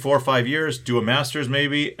 3, 4, 5 years, do a master's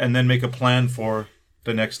maybe, and then make a plan for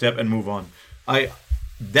the next step and move on.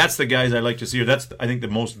 That's the guys I like to see here. That's I think the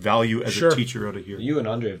most value as a teacher out of here. You and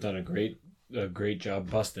Andre have done a great job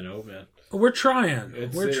busting out, man. We're trying.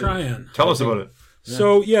 We're trying. Tell us about it.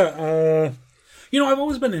 So I've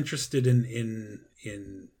always been interested in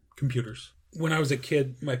computers. When I was a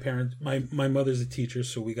kid, my mother's a teacher,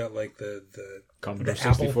 so we got like the Commodore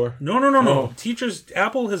 64. No. Teachers,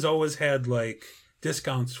 Apple has always had like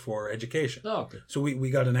discounts for education. Oh, okay. So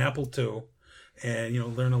we got an Apple II, and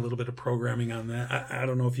learn a little bit of programming on that. I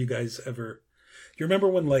don't know if you guys ever. Do you remember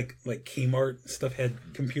when like Kmart stuff had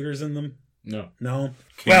computers in them? No.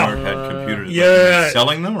 Kmart had computers. Yeah.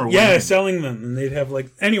 Selling them or what? Yeah, selling them. And they'd have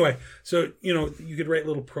anyway, so, you could write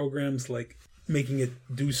little programs like making it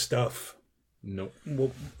do stuff. Nope.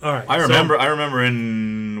 Well, all right. I remember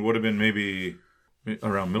in, would have been maybe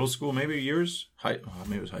around middle school, maybe years? Maybe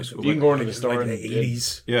it was high school. You can go into the store in the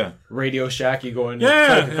 80s. Yeah. Radio Shack, you go in and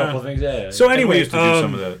type a couple of things. Yeah. So anyway. We used to do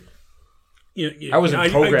some of that. I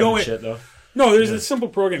wasn't programming shit, though. No, there's a simple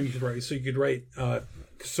program you could write. So you could write...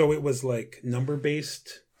 So it was like number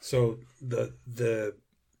based. So the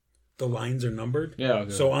lines are numbered. Yeah.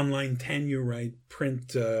 Okay. So on line 10 you write print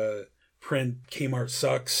Kmart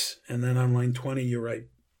sucks, and then on line 20 you write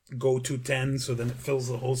go to 10. So then it fills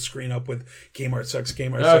the whole screen up with Kmart sucks,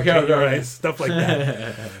 right? Stuff like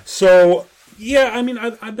that. So yeah, I mean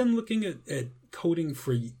I've been looking at coding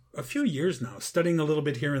for a few years now, studying a little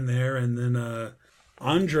bit here and there, and then.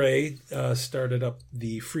 Andre started up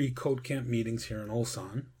the free code camp meetings here in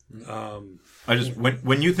Ulsan.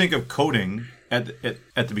 When you think of coding at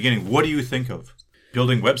the beginning, what do you think of?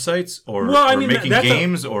 Building websites or making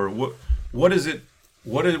games or what is it?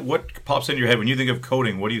 What pops into your head when you think of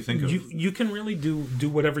coding? What do you think of? You can really do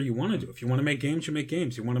whatever you want to do. If you want to make games, you make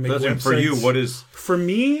games. You want to make websites. For you, what is? For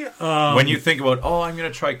me, when you think about I'm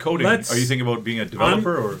going to try coding, are you thinking about being a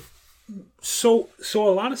developer or? So a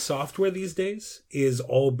lot of software these days is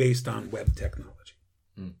all based on web technology,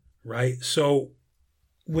 right? So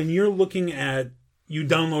when you're looking at, you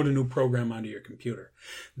download a new program onto your computer,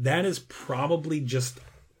 that is probably just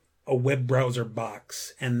a web browser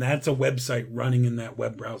box, and that's a website running in that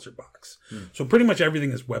web browser box. So pretty much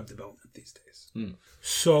everything is web development these days.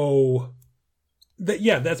 So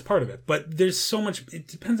that's part of it. But there's so much, it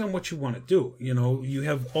depends on what you want to do. You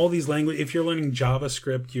have all these languages. If you're learning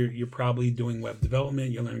JavaScript, you're probably doing web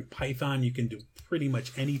development. You're learning Python, you can do pretty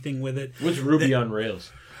much anything with it. What's Ruby on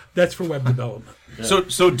Rails? That's for web development. Yeah.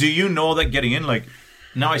 So do you know that getting in, like,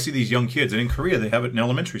 now I see these young kids, and in Korea they have it in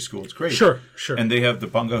elementary school. It's great. Sure. And they have the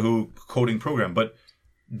Bangahu coding program. But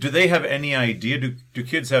do they have any idea? Do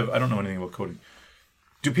kids have, I don't know anything about coding.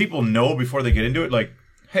 Do people know before they get into it, like,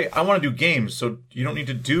 hey, I want to do games, so you don't need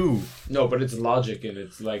to do... No, but it's logic, and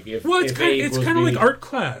it's like if... Well, it's kind of like art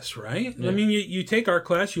class, right? Yeah. I mean, you take art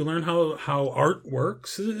class, you learn how art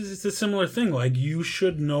works. It's a similar thing. Like, you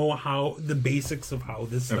should know the basics of how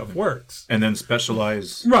this stuff works. And then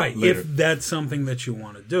specialize right, later. If that's something that you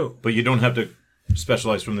want to do. But you don't have to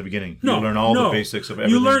specialize from the beginning. You learn all the basics of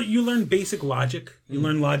everything. You learn basic logic. You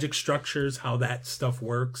learn logic structures, how that stuff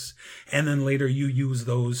works. And then later you use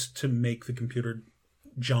those to make the computer...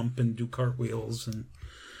 jump and do cartwheels and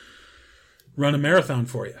run a marathon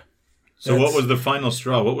for you. So what was the final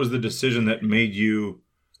straw? What was the decision that made you,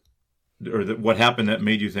 or what happened that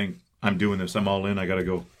made you think, I'm doing this, I'm all in, I gotta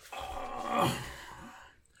go?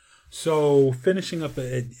 So finishing up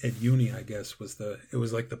at uni, I guess, it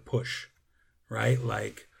was like the push, right?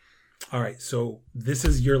 Like, all right, so this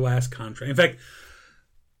is your last contract. In fact,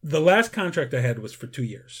 the last contract I had was for 2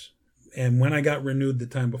 years. And when I got renewed the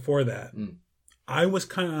time before that, I was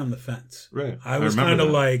kind of on the fence. Right. I was kind of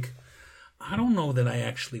like, I don't know that I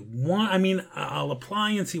actually want. I mean, I'll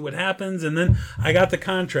apply and see what happens. And then I got the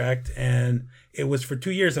contract, and it was for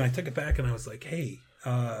 2 years. And I took it back, and I was like, hey,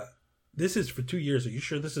 this is for 2 years. Are you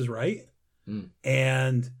sure this is right?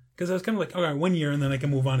 And because I was kind of like, all right, 1 year, and then I can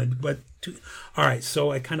move on. All right,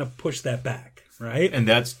 so I kind of pushed that back, right? And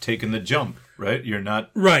that's taking the jump, right? You're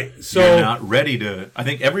not right. So you're not ready to. I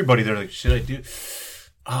think everybody they're like, should I do?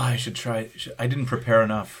 Oh, I should try. I didn't prepare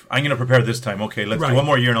enough. I'm going to prepare this time. Okay, let's do one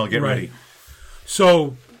more year, and I'll get ready.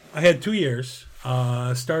 So I had 2 years.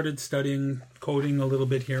 Started studying coding a little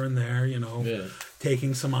bit here and there,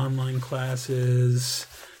 taking some online classes,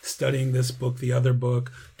 studying this book, the other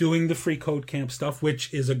book, doing the free code camp stuff,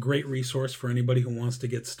 which is a great resource for anybody who wants to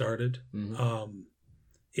get started.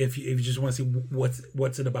 If you just want to see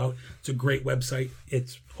what's it about, it's a great website.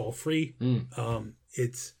 It's all free.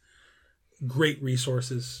 It's great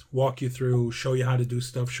resources, walk you through, show you how to do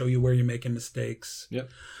stuff, show you where you're making mistakes. Yep.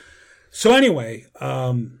 So anyway,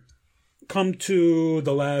 come to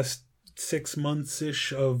the last 6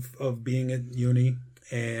 months-ish of being at uni,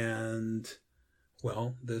 and,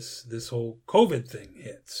 well, this whole COVID thing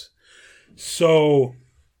hits. So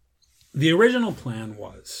the original plan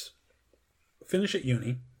was finish at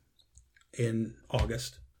uni in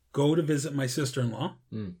August, go to visit my sister-in-law,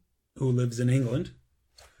 who lives in England,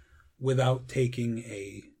 without taking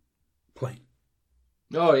a plane.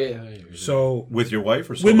 Oh, yeah. So with your wife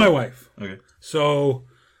or with my wife. Okay. So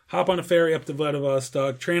hop on a ferry up to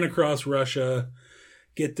Vladivostok, train across Russia,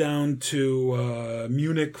 get down to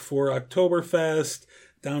Munich for Oktoberfest,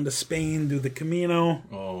 down to Spain, do the Camino.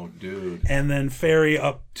 Oh, dude. And then ferry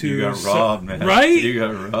up to... You got robbed, man. Right? You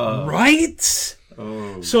got robbed. Right?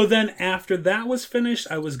 Oh. So then after that was finished,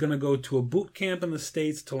 I was going to go to a boot camp in the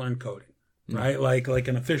States to learn coding. Right? Like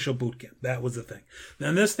an official boot camp. That was the thing.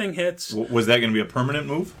 Then this thing hits. Was that going to be a permanent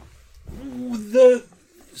move?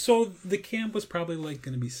 So the camp was probably like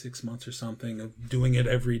going to be 6 months or something of doing it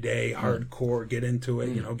every day, hardcore, get into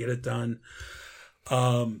it, get it done.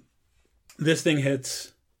 This thing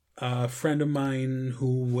hits. A friend of mine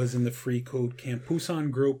who was in the free code camp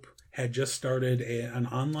Busan group had just started an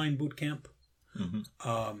online boot camp.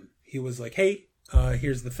 He was like, hey,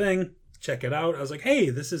 here's the thing. Check it out. I was like,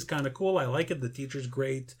 hey, this is kind of cool. I like it. The teacher's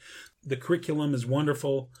great. The curriculum is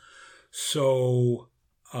wonderful. So,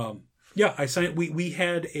 I signed. We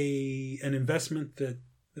had an investment that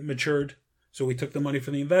matured. So we took the money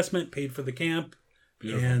for the investment, paid for the camp.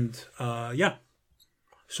 Beautiful. And,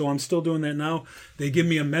 so I'm still doing that now. They give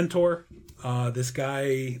me a mentor. This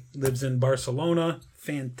guy lives in Barcelona.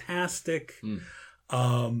 Fantastic.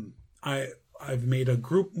 I've made a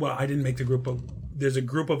group. Well, I didn't make the group, but there's a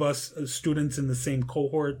group of us students in the same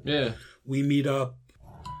cohort. Yeah. We meet up.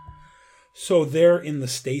 So they're in the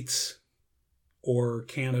States or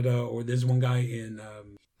Canada, or there's one guy in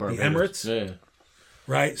the Emirates. Yeah.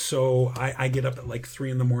 Right. So I get up at like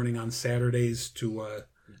 3 a.m. on Saturdays to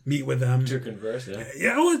meet with them. To converse, yeah.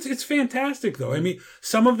 Yeah, well, it's fantastic, though. I mean,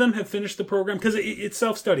 some of them have finished the program because it's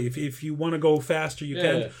self-study. If you want to go faster, you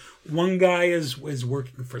can. One guy is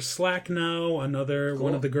working for Slack now. Another,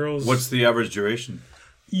 one of the girls... What's the average duration?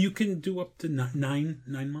 You can do up to 9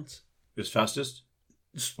 months. Is fastest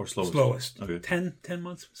or slowest? Slowest. Okay. 10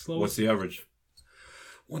 months, slowest. What's the average?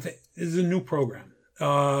 This is a new program.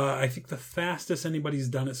 I think the fastest anybody's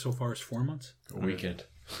done it so far is 4 months. A weekend.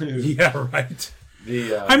 Yeah, right.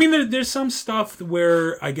 I mean, there's some stuff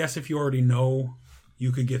where I guess if you already know,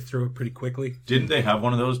 you could get through it pretty quickly. Didn't they have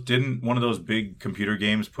one of those? Didn't one of those big computer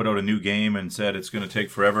games put out a new game and said it's going to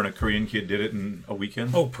take forever, and a Korean kid did it in a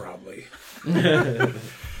weekend? Oh, probably. The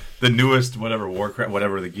newest, whatever, Warcraft,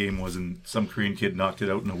 whatever the game was, and some Korean kid knocked it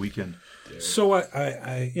out in a weekend. So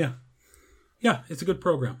yeah, it's a good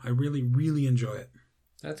program. I really, really enjoy it.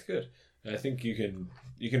 That's good. I think you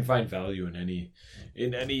can find value in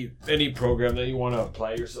any program that you want to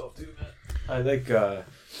apply yourself to, man. I think I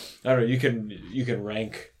don't know, you can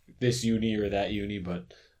rank this uni or that uni,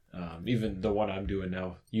 but even the one I'm doing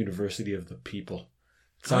now, University of the People,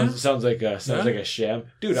 sounds like a sham,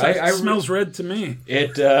 dude. I smells red to me.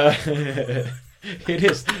 It it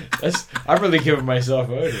is. I'm really giving myself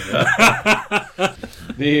out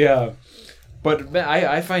here. But man,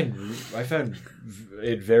 I found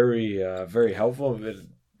it very very helpful.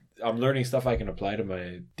 I'm learning stuff I can apply to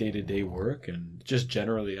my day-to-day work, and just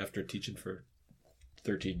generally after teaching for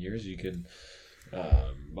 13 years, you can.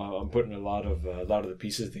 I'm putting a lot of the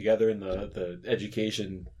pieces together, and the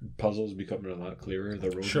education puzzles becoming a lot clearer. The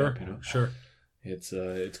roadmap, sure. It's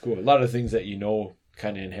cool. A lot of things that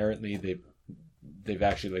kind of inherently they've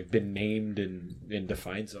actually like been named and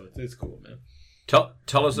defined, so it's cool, man.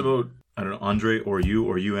 Tell us about I don't know, Andre or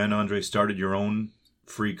you and Andre started your own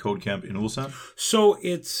free code camp in Ulsan? So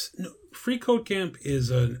Free Code Camp is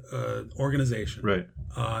an organization. Right.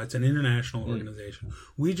 It's an international organization.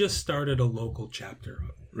 We just started a local chapter of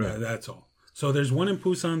it. Right. That's all. So there's one in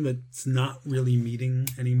Busan that's not really meeting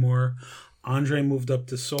anymore. Andre moved up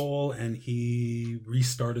to Seoul and he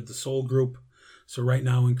restarted the Seoul group. So right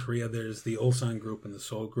now in Korea, there's the Ulsan group and the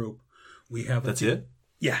Seoul group. We have That's it?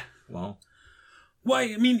 Yeah. Wow. Well,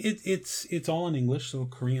 I mean, it's all in English, so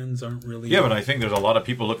Koreans aren't really... Yeah, but I think there's a lot of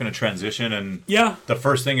people looking to transition, and yeah, the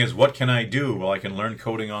first thing is, what can I do? Well, I can learn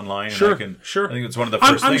coding online. And sure, I can, sure. I think it's one of the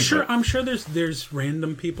first things. I'm sure there's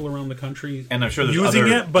random people around the country, and I'm sure there's using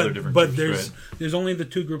other, it, but other different but groups, there's only the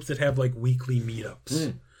two groups that have like weekly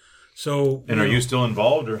meetups. So, and are you still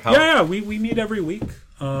involved, or how? Yeah, we meet every week.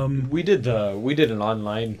 We did an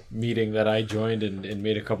online meeting that I joined and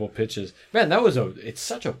made a couple pitches. Man, it's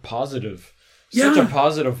such a positive. Such a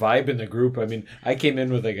positive vibe in the group. I mean, I came in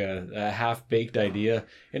with like a half-baked idea,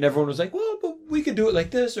 and everyone was like, well, but we could do it like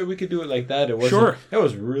this, or we could do it like that. It wasn't, sure. That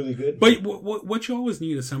was really good. But what you always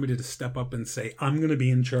need is somebody to step up and say, I'm going to be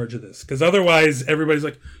in charge of this. Because otherwise, everybody's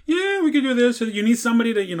like, yeah, we could do this. You need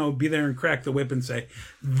somebody to, be there and crack the whip and say,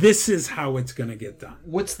 this is how it's going to get done.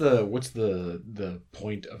 What's the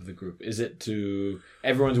point of the group? Is it to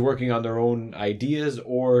everyone's working on their own ideas,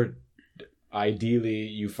 or ideally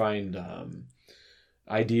you're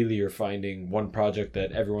finding one project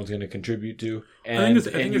that everyone's going to contribute to, and I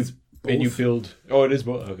think it's both. And you build. Oh, it is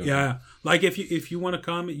both. Okay. Yeah, like if you want to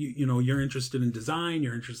come, you're interested in design,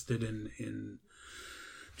 you're interested in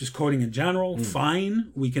just coding in general.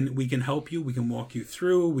 Fine, we can help you. We can walk you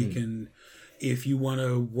through. We can, if you want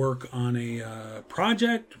to work on a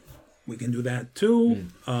project, we can do that too.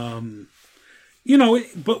 But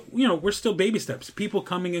we're still baby steps. People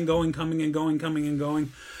coming and going, coming and going, coming and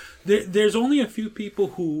going. There's only a few people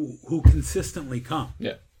who consistently come.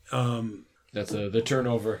 Yeah. That's the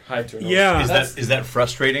turnover, high turnover. Yeah. Is that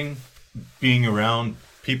frustrating, being around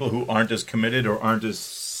people who aren't as committed or aren't as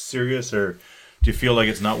serious, or do you feel like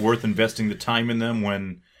it's not worth investing the time in them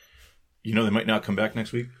when they might not come back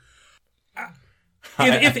next week?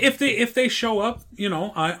 If they show up,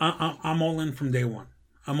 I'm all in from day one.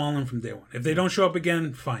 If they don't show up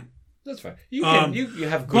again, fine. That's fine. You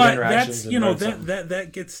have good interactions. But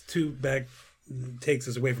that gets takes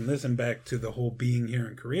us away from this and back to the whole being here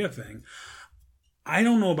in Korea thing. I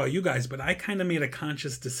don't know about you guys, but I kind of made a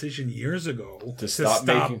conscious decision years ago to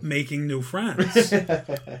stop making new friends.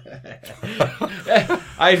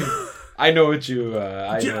 I know what you.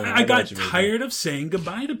 I got tired of saying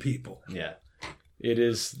goodbye to people. Yeah. It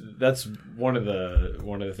is. That's one of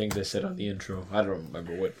the things I said on the intro. I don't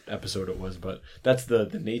remember what episode it was, but that's the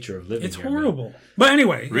nature of living. It's here, horrible. Man. But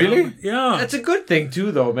anyway, really, yeah, that's a good thing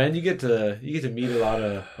too, though, man. You get to meet a lot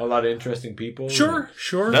of interesting people. Sure.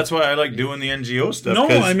 That's why I like doing the NGO stuff. No,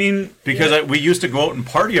 I mean, because we used to go out and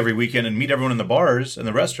party every weekend and meet everyone in the bars and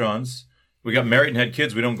the restaurants. We got married and had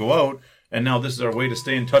kids. We don't go out, and now this is our way to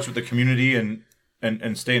stay in touch with the community and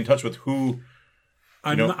stay in touch with who.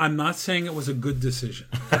 I'm not saying it was a good decision.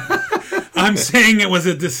 I'm saying it was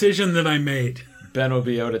a decision that I made. Ben will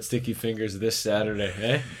be out at Sticky Fingers this Saturday,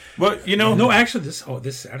 eh? Well, No, actually, this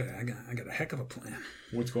Saturday, I got a heck of a plan.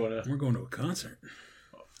 What's going on? We're going to a concert.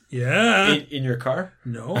 Yeah. In your car?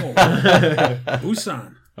 No.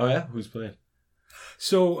 Busan. Oh, yeah? Who's playing?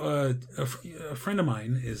 So, a friend of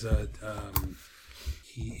mine is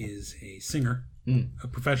he is a singer, a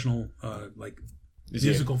professional,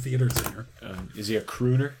 musical theater singer. Is he a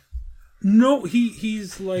crooner? No,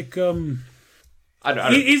 he's like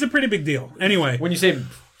he's a pretty big deal. Anyway, when you say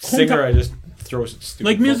singer, I just throw stupid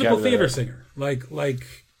like musical theater singer, like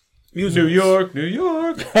musicals. New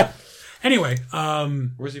York. Anyway,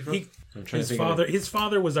 where's he from? His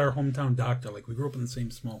father was our hometown doctor. Like we grew up in the same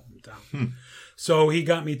small hometown. So he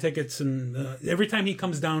got me tickets, and every time he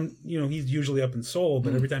comes down, he's usually up in Seoul,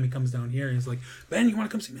 but every time he comes down here, he's like, Ben, you want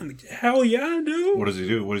to come see me? I'm like, hell yeah, dude. What does he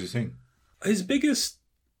do? What does he sing? His biggest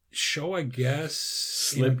show, I guess,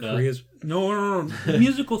 Slipknot. in Korea is no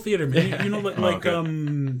musical theater, man. Like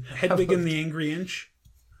Hedwig and the Angry Inch.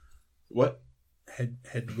 What?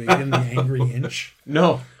 Hedwig and the Angry Inch.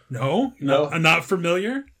 No. I'm not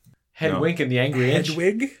familiar. Hedwig and the Angry Inch.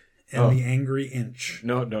 Hedwig and the Angry Inch.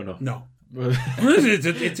 No.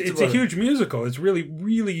 It's a huge musical. It's really,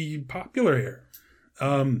 really popular here.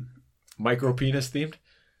 Micro penis themed?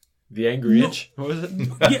 The Angry Inch? What was it?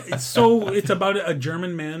 Yeah, so it's about a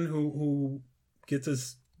German man who gets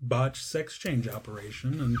his botched sex change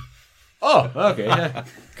operation. And oh, okay. Yeah.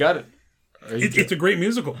 Got it. It's a great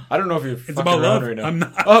musical. I don't know if you're It's about love. right now. I'm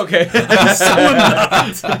not. Oh, okay.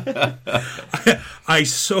 I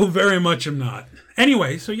so very much am not.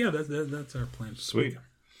 Anyway, so yeah, that's our plan. Sweet.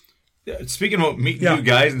 Yeah, speaking about meeting Yeah. new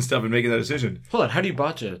guys and stuff and making that decision. Hold on. How do you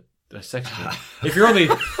botch a sex change? If you're only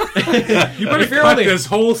You better cut this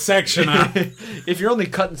whole section out. if you're only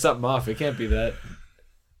cutting something off, it can't be that.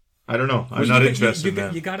 I don't know. I'm not interested in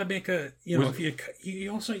that. You got to make a. If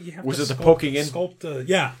you also you have. Was to it the poking in? Sculpt the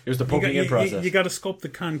yeah. It was the poking in process. You got to sculpt the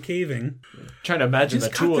concaving. Trying to imagine the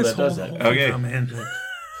Just cut tool this that does whole that. thing Okay. out, man.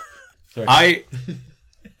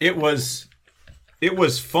 It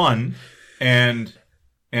was fun and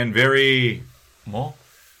very well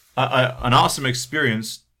an awesome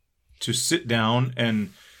experience to sit down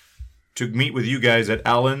and to meet with you guys at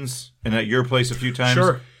Allen's and at your place a few times.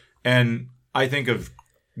 Sure. And I think of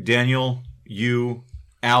Daniel, you,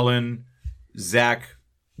 Alan, Zach,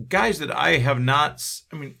 guys that I have not.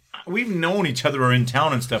 I mean, we've known each other or in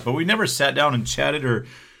town and stuff, but we never sat down and chatted or.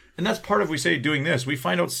 And that's part of, we say, doing this. We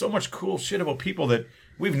find out so much cool shit about people that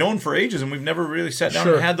we've known for ages and we've never really sat down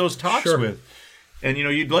and had those talks with. And,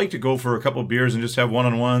 you'd like to go for a couple of beers and just have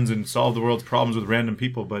one-on-ones and solve the world's problems with random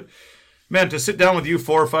people. But, man, to sit down with you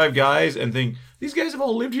 4 or 5 guys and think, these guys have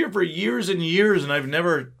all lived here for years and years and I've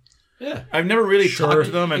never really talked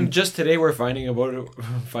to them. And just today we're finding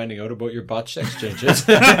out about your botched sex changes.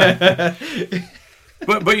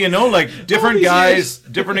 But like different guys,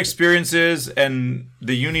 different experiences, and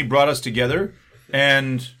the uni brought us together.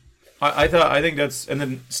 And I think that's, and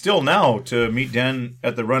then still now to meet Dan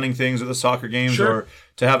at the running things or the soccer games or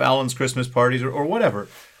to have Alan's Christmas parties or whatever.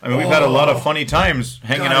 I mean, we've had a lot of funny times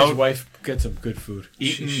hanging out. His wife gets some good food,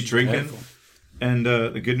 eating, drinking. Wonderful. And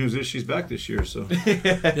the good news is she's back this year. So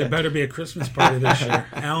there better be a Christmas party this year.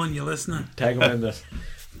 Alan, you listening? Tag him in this.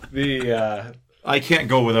 I can't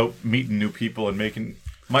go without meeting new people and making.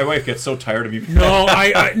 My wife gets so tired of me.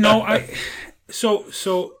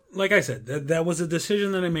 So like I said, that was a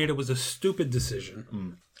decision that I made. It was a stupid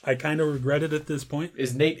decision. I kind of regret it at this point.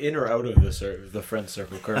 Is Nate in or out of the friend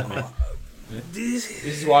circle currently?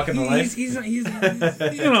 He's walking the line. He's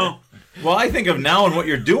Well, I think of now and what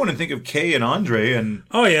you're doing, and think of Kay and Andre, and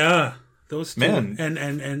oh yeah, those two, man,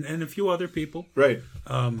 and a few other people. Right.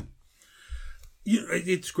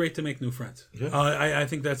 It's great to make new friends. Yeah. I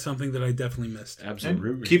think that's something that I definitely missed. Absolutely.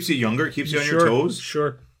 And keeps you younger, keeps you on your toes.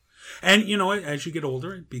 Sure. And as you get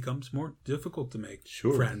older, it becomes more difficult to make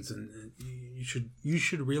friends, and you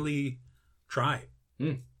should really try.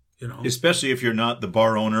 Especially if you're not the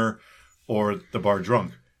bar owner or the bar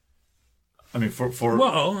drunk. I mean,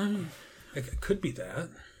 it could be that.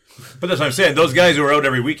 But that's what I'm saying. Those guys who are out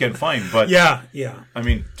every weekend, fine. But yeah. I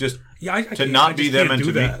mean, just to not be them and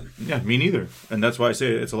to be. Yeah, me neither. And that's why I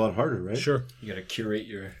say it's a lot harder, right? Sure. You got to curate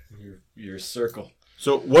your circle.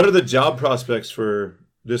 So, what are the job prospects for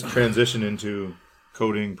this transition into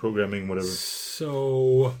coding, programming, whatever?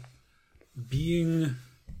 So, being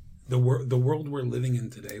the world we're living in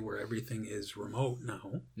today, where everything is remote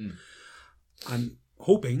now, I'm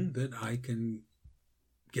hoping that I can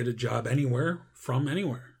get a job anywhere from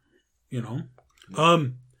anywhere.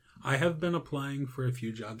 I have been applying for a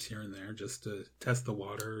few jobs here and there just to test the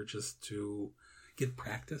water, just to get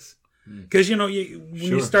practice. Because when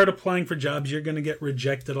you start applying for jobs, you're going to get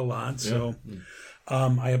rejected a lot. So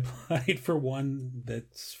I applied for one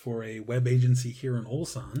that's for a web agency here in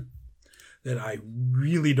Ulsan that I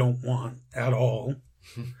really don't want at all.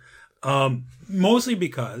 Mostly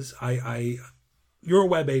because you're a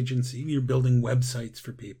web agency, you're building websites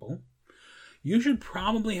for people. You should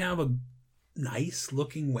probably have a nice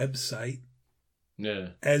looking website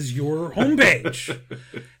as your homepage.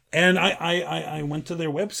 And I went to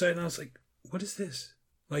their website and I was like, what is this?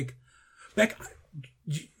 Like, back,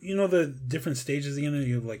 the different stages,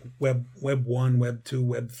 you have like web 1, web 2,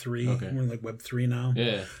 web 3. Okay. We're like web 3 now.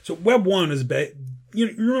 Yeah. So web 1 is,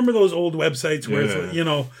 you remember those old websites where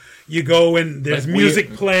it's, you go and there's like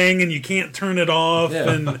music playing and you can't turn it off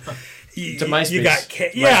and it's a MySpace. You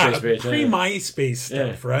got pre-MySpace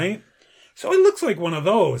stuff, right? So it looks like one of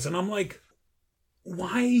those, and I'm like,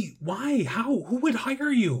 why? How? Who would hire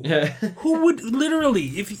you? Yeah. Who would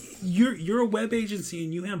literally, if you're a web agency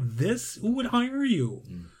and you have this, who would hire you?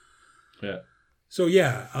 Yeah. So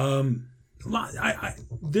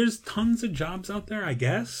there's tons of jobs out there, I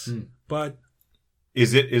guess, but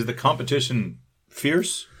is the competition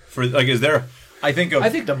fierce for is there? I think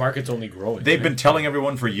the market's only growing. They've been telling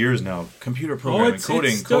everyone for years now. Computer programming,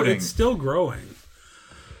 coding. It's still growing.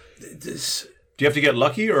 Do you have to get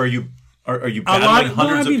lucky, or are you battling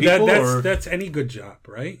hundreds of people? That's any good job,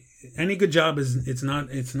 right? Any good job it's who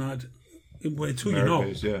you know.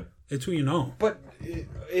 Yeah. It's who you know. But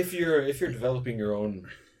if you're developing your own,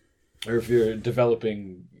 or if you're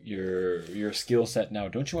developing your skill set now,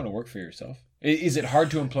 don't you want to work for yourself? Is it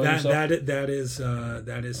hard to employ yourself?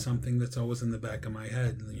 That is something that's always in the back of my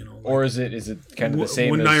head, you know. Like, or is it kind of the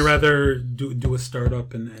same? Wouldn't I rather do a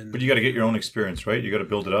startup and? But you got to get your own experience, right? You got to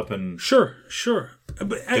build it up and sure.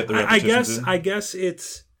 But I guess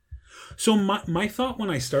it's. So my thought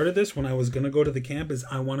when I started this, when I was going to go to the camp, is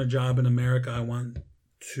I want a job in America. I want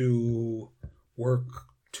to work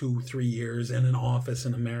 2-3 years in an office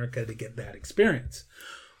in America to get that experience.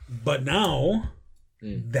 But now,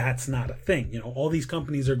 that's not a thing. You know, all these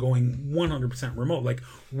companies are going 100% remote. Like,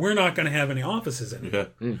 we're not going to have any offices anymore.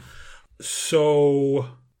 Yeah. So,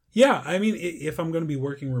 yeah, I mean, if I'm going to be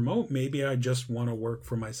working remote, maybe I just want to work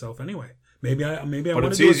for myself anyway. Maybe I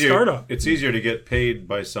want to do a startup. It's easier to get paid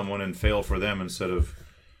by someone and fail for them instead of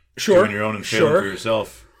doing your own and failing for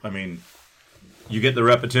yourself. I mean, you get the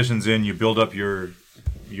repetitions in, you build up your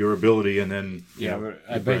ability, and then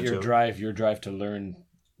I bet your drive to learn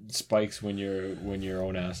spikes when your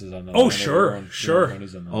own ass is on the line. Oh, sure.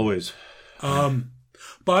 Always.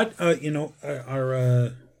 But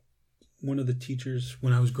our one of the teachers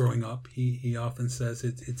when I was growing up, he often says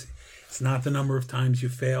it's not the number of times you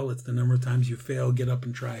fail, it's the number of times you fail, get up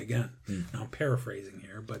and try again. Now I'm paraphrasing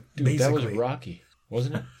here, but basically that was Rocky,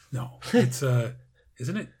 wasn't it? No, it's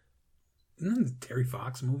isn't it the Terry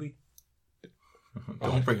Fox movie?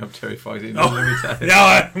 Don't bring up Terry Fox. It'll go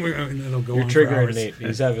You're triggering Nate.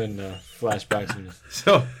 He's having flashbacks.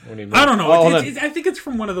 So I don't know. I think it's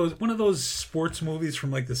from one of those sports movies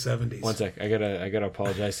from like the 70s. 1 sec. I gotta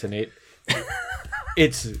apologize to Nate.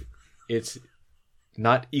 It's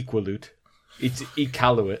not Equalute. It's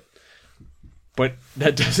Iqaluit. But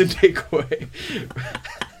that doesn't take away.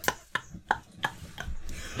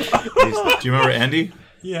 Do you remember Andy?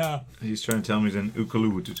 Yeah. He's trying to tell me he's an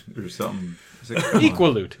Iqaluit or something.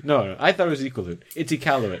 Equalute. No, I thought it was Equalute. It's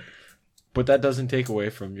Iqaluit. But that doesn't take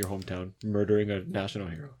away from your hometown murdering a national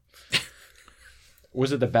hero.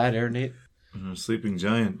 Was it the bad air, Nate? Sleeping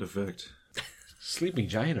Giant effect. Sleeping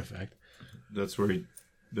Giant effect? That's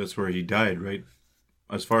where he died, right?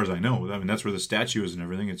 As far as I know. I mean, that's where the statue is and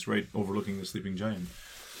everything. It's right overlooking the Sleeping Giant.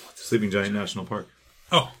 Sleeping Giant National Park.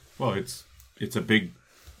 Oh. Well, it's a big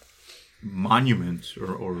monument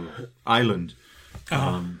or island.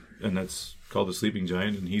 And that's called the Sleeping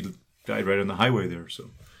Giant, and he died right on the highway there,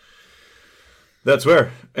 so that's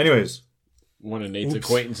where. Anyways. One of Nate's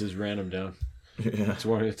acquaintances ran him down. Yeah.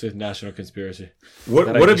 It's a national conspiracy.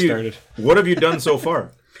 What have you done so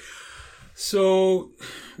far? So,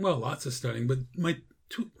 well, lots of studying, but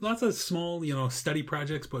lots of small, study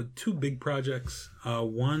projects, but 2 big projects.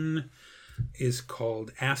 One is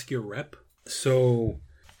called Ask Your Rep. So,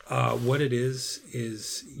 what it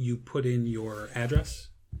is you put in your address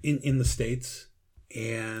in the States,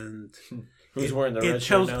 and who's wearing the red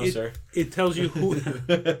shirt now, sir? It tells you who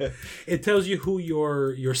it tells you who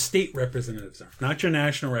your state representatives are, not your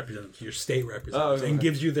national representatives, your state representatives, and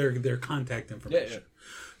gives you their contact information. Yeah.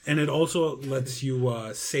 And it also lets you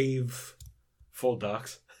save full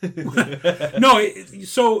docs. No,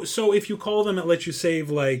 so if you call them, it lets you save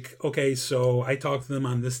like, okay, so I talked to them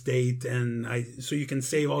on this date, and so you can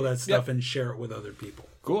save all that stuff and share it with other people.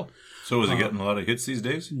 Cool. So is it getting a lot of hits these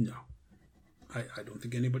days? No, I don't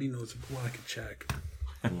think anybody knows it. Well, I could check.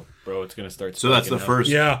 Well, bro, it's gonna start. So that's the first.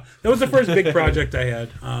 Yeah, that was the first big project I had.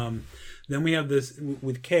 Then we have this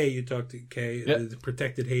with Kay. You talked to Kay, the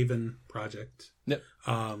Protected Haven project. Yep.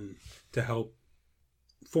 To help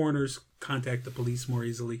foreigners contact the police more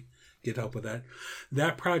easily, get help with that.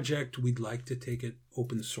 That project, we'd like to take it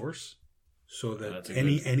open source, so that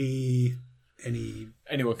anyone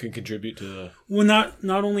can contribute to the. Well,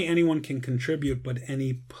 not only anyone can contribute, but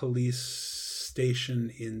any police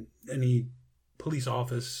station in any police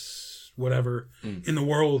office, whatever in the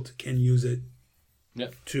world can use it.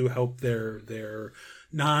 Yep. To help their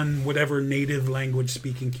non-whatever native language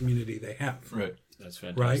speaking community they have. Right. That's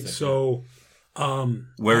fantastic. Right. So,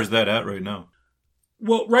 where's that at right now?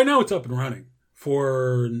 Well, right now it's up and running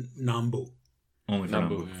for Nambu. Only for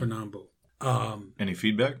Nambu. For Nambu. Any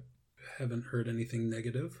feedback? Haven't heard anything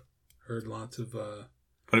negative. Heard lots of. But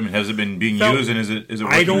I mean, has it been being used, and is it?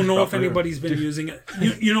 I don't know if anybody's been using it.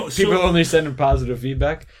 People only sending positive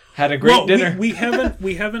feedback. Had a great dinner. We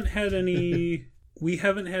haven't had any. We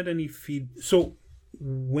haven't had any feed. So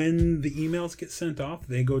when the emails get sent off,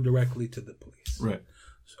 they go directly to the police. Right.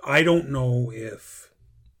 So I don't know if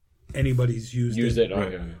anybody's used it.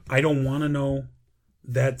 Right. I don't want to know.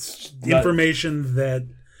 That's information that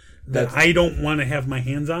I don't want to have my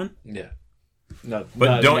hands on. Yeah.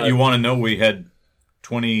 Don't you want to know we had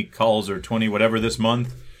 20 calls or 20 whatever this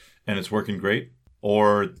month, and it's working great,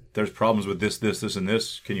 or there's problems with this, and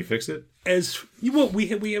this. Can you fix it?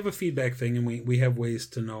 We have a feedback thing, and we have ways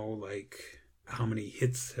to know like how many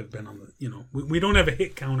hits have been on the. We don't have a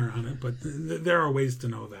hit counter on it, but there are ways to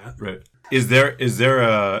know that. Right. Is there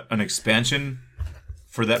an expansion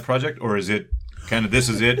for that project, or is it kind of this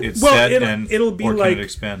is it? It's set, it'll be or like can it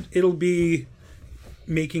expand? It'll be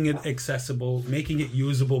making it accessible, making it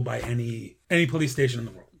usable by any police station in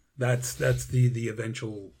the world. That's the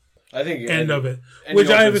eventual end of it. Which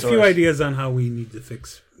I have a few ideas on how we need to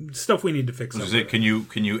fix stuff. We need to fix. Is it? Can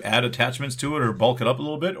you add attachments to it or bulk it up a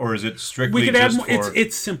little bit, or is it strictly? We could add more.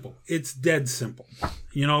 It's simple. It's dead simple.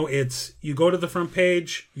 It's you go to the front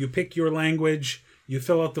page, you pick your language, you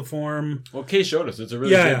fill out the form. Well, Kay showed us. It's a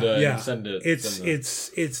really good send it.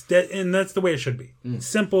 It's dead, and that's the way it should be.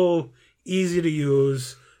 Simple, easy to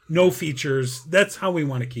use, no features. That's how we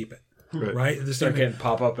want to keep it. Right? Start getting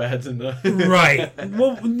pop-up ads in the right.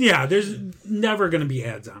 Well, yeah. There's never going to be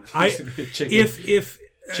ads on it.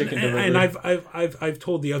 Chicken and I've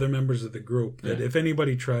told the other members of the group that if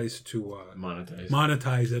anybody tries to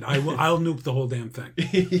monetize it, I'll nuke the whole damn thing.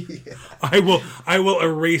 I will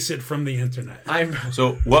erase it from the internet.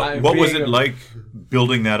 So what was it like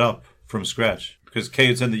building that up from scratch? Because Kay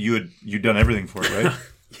had said that you'd done everything for it, right?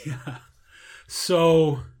 Yeah.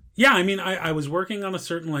 So yeah, I mean, I was working on a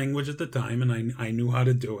certain language at the time, and I knew how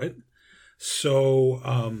to do it.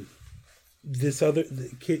 So this other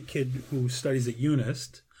kid who studies at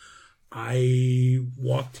UNIST, I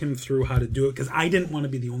walked him through how to do it because I didn't want to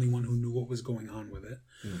be the only one who knew what was going on with it.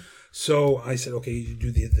 So I said, okay, you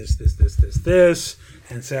do this,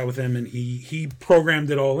 and sat with him, and he programmed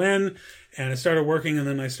it all in, and it started working, and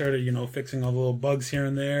then I started, fixing all the little bugs here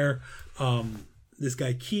and there. This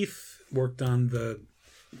guy Keith worked on the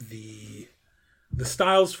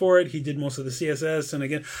styles for it. He did most of the CSS, and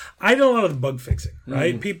again, I did a lot of the bug fixing.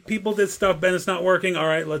 Right? People did stuff. Ben, it's not working. All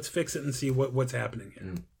right, let's fix it and see what's happening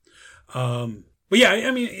here. But yeah,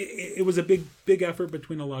 I mean, it was a big effort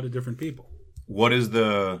between a lot of different people. Is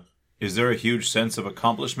there a huge sense of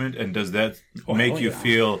accomplishment, and does that make you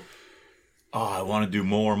feel, I want to do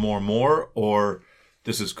more, or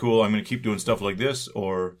this is cool, I'm going to keep doing stuff like this,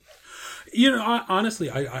 or? Honestly,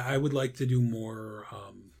 I would like to do more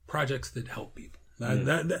projects that help people.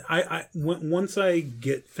 Once I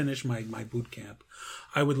finish my boot camp,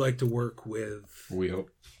 I would like to work with. We hope.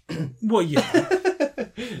 Well, yeah,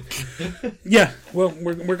 yeah. Well,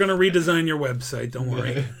 we're going to redesign your website. Don't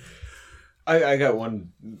worry. I got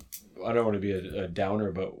one. I don't want to be a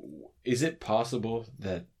downer, but is it possible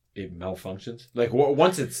that it malfunctions? Like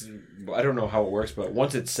once it's, I don't know how it works, but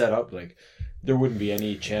once it's set up, like there wouldn't be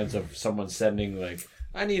any chance of someone sending like,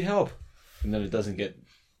 I need help, and then it doesn't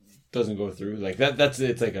go through. Like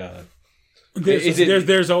it's like a.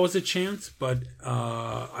 There's always a chance, but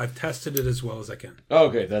I've tested it as well as I can. Oh,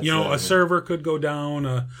 okay, that's a server could go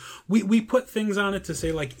down. We put things on it to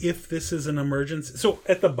say like if this is an emergency. So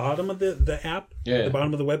at the bottom of the app, the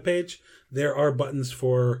bottom of the web page, there are buttons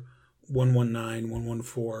for 119,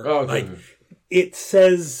 114. Oh, okay. Like it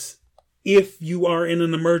says if you are in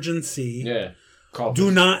an emergency,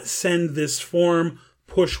 do not send this form.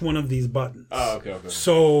 Push one of these buttons. Oh, okay.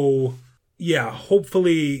 So yeah,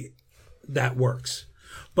 hopefully that works,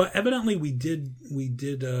 but evidently we did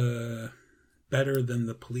better than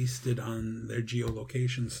the police did on their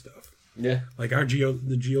geolocation stuff. Yeah, like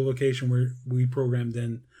the geolocation we programmed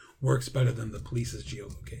in works better than the police's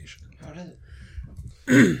geolocation. How does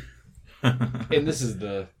it? And this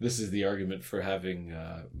is the argument for having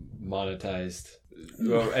monetized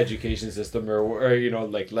education system, or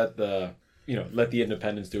like let the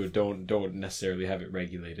independents do it. Don't necessarily have it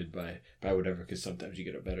regulated by whatever, because sometimes you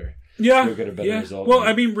get a better result. Well,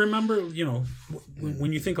 I mean, remember,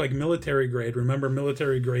 when you think like military grade, remember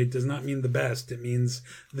military grade does not mean the best; it means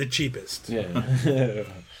the cheapest. Yeah.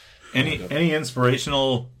 Any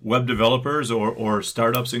inspirational web developers or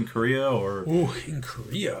startups in Korea or? Ooh, in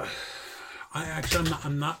Korea,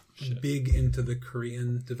 I'm not big into the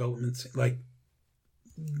Korean development scene, like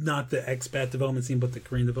not the expat development scene, but the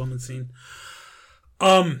Korean development scene.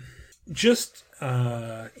 Just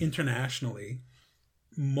internationally,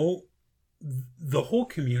 the whole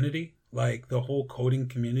community, like the whole coding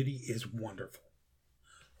community, is wonderful.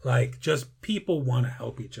 Like, just people want to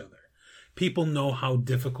help each other. People know how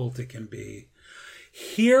difficult it can be.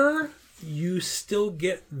 Here, you still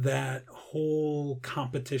get that whole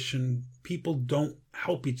competition. People don't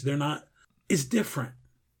help each other. It's different.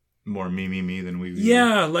 More me than we.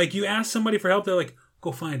 Yeah, like you ask somebody for help, they're like,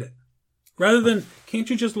 go find it. Rather than, can't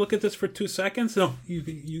you just look at this for 2 seconds? No,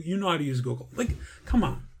 you know how to use Google. Like, come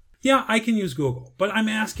on. Yeah, I can use Google, but I'm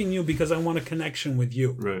asking you because I want a connection with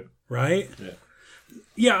you. Right. Right? Yeah.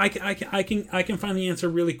 Yeah, I can find the answer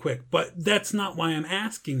really quick, but that's not why I'm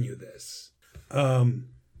asking you this.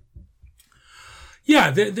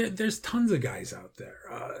 Yeah, there's tons of guys out there.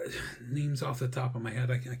 Names off the top of my head,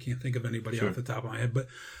 I can't think of anybody off the top of my head. But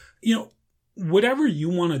whatever you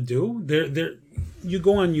want to do, there. You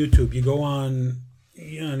go on YouTube. You go on.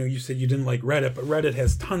 I know you said you didn't like Reddit, but Reddit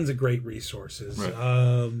has tons of great resources.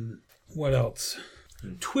 Right. What else?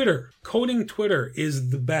 Twitter. Coding Twitter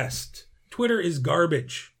is the best. Twitter is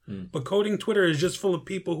garbage, but Coding Twitter is just full of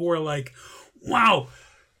people who are like, "Wow,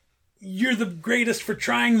 you're the greatest for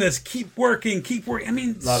trying this. Keep working, keep working." I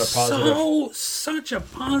mean, such a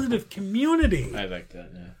positive community. I like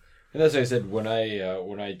that. Yeah, and as I said, when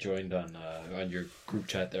I joined on your group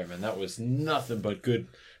chat there, man, that was nothing but good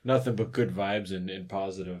vibes and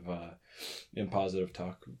positive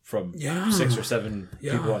talk from 6 or 7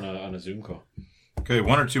 people on a Zoom call. Okay,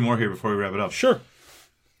 1 or 2 more here before we wrap it up. Sure.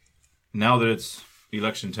 Now that it's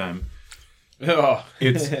election time,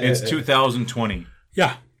 it's 2020.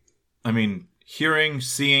 Yeah. I mean,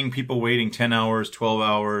 seeing people waiting 10 hours, 12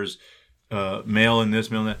 hours, mail in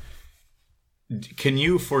this, mail in that. Can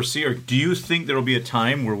you foresee, or do you think there will be a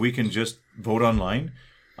time where we can just vote online?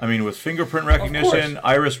 I mean, with fingerprint recognition,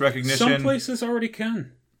 iris recognition. Some places already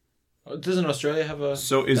can. Doesn't Australia have a...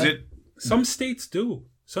 So is it... Some states do.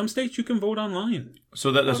 Some states you can vote online.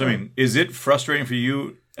 So that's what I mean. Is it frustrating for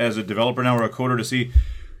you as a developer now or a coder to see,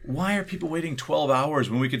 why are people waiting 12 hours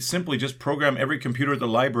when we could simply just program every computer at the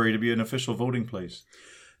library to be an official voting place?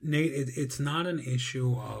 Nate, it's not an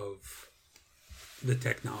issue of the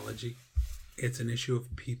technology. It's an issue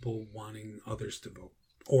of people wanting others to vote.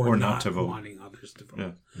 Or not to vote. Wanting others to vote.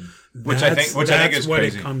 Yeah. Which I think is crazy. That's what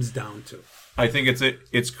it comes down to. I think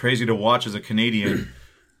it's crazy to watch as a Canadian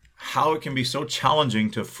how it can be so challenging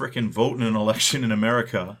to frickin' vote in an election in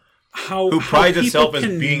America. Who prides itself as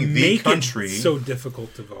being the country. It's so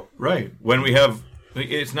difficult to vote. Right. When we have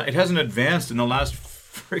it hasn't advanced in the last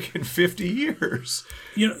freaking 50 years.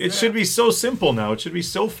 It should be so simple now. It should be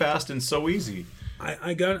so fast and so easy.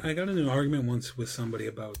 I got in an argument once with somebody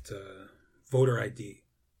about voter ID.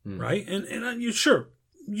 Right? And you should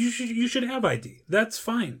have ID. That's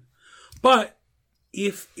fine. But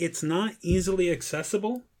if it's not easily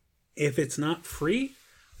accessible, if it's not free,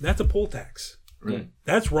 that's a poll tax. Right.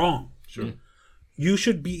 That's wrong. Sure. You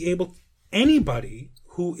should be able, anybody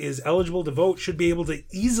who is eligible to vote should be able to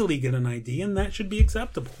easily get an ID, and that should be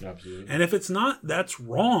acceptable. Absolutely. And if it's not, that's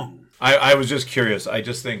wrong. I was just curious. I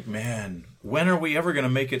just think, man, when are we ever going to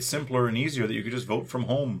make it simpler and easier that you could just vote from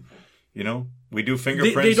home? We do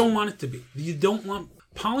fingerprints. They don't want it to be.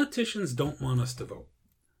 Politicians don't want us to vote.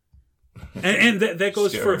 And that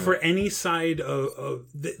goes for any side of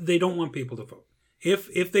they don't want people to vote.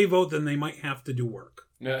 If they vote, then they might have to do work.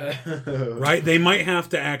 Right? They might have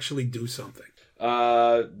to actually do something.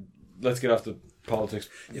 Let's get off the politics.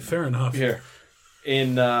 Yeah, fair enough. Here,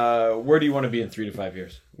 where do you want to be in 3 to 5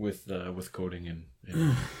 years with coding and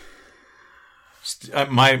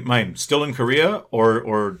mine still in Korea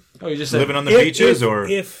or you just living on the beaches or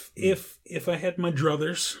if I had my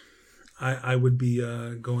druthers, I would be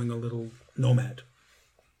going a little nomad.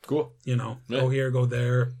 Cool. Go here, go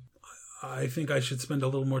there. I think I should spend a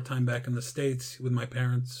little more time back in the States with my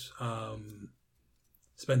parents.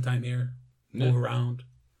 Spend time here, move around.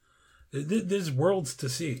 There's worlds to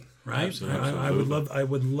see, right? Absolutely. I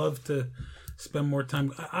would love to spend more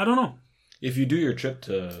time. I don't know. If you do your trip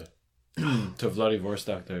to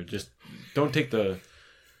Vladivostok, there, just don't take the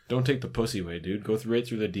pussy way, dude. Go right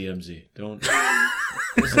through the DMZ. Don't.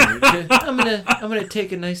 I'm gonna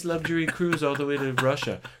take a nice luxury cruise all the way to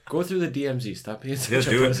Russia. Go through the DMZ. Stop being such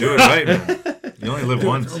a pussy. Do it right, man. You only live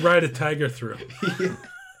once. Ride a tiger through. Yeah,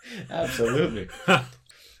 absolutely.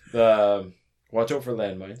 Watch out for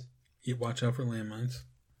landmines. You watch out for landmines.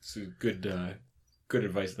 It's good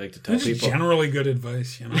advice I like to tell people. It's generally good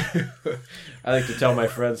advice, I like to tell my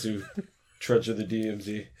friends who trudge through the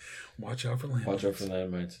DMZ. Watch out for landmines. Watch out for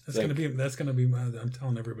landmines. That's gonna be. I'm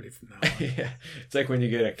telling everybody from now on. Yeah, it's like when you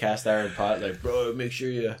get a cast iron pot. Like, bro, make sure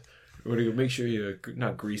you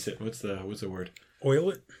not grease it. What's the word? Oil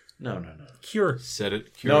it. No. Cure. Set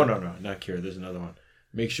it. Cure. No, not cure. There's another one.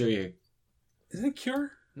 Make sure you. Isn't it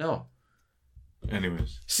cure? No.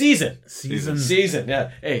 Anyways, season. Yeah.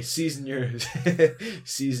 Hey, season your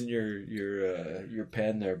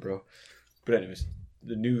pan there, bro. But anyways,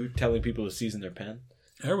 telling people to season their pan.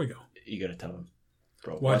 There we go. You gotta tell them,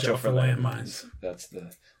 bro. Watch out for landmines. That's the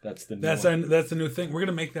new that's the new thing. We're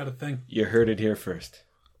gonna make that a thing. You heard it here first,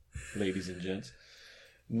 ladies and gents.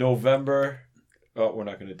 November Oh, we're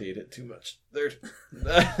not going to date it too much. Third.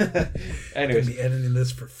 Anyways. Be editing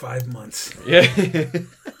this for 5 months. Yeah.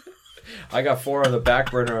 I got 4 on the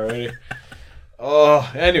back burner already.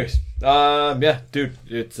 Oh, anyways. Yeah, dude,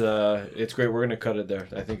 it's great. We're going to cut it there.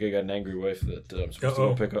 I think I got an angry wife that I'm supposed to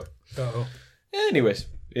go pick up. Anyways,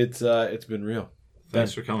 it's been real.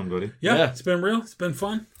 Thanks for coming, buddy. Yeah, it's been real. It's been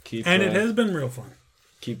fun. It has been real fun.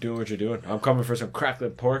 Keep doing what you're doing. I'm coming for some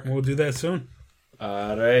crackling pork. We'll do that soon.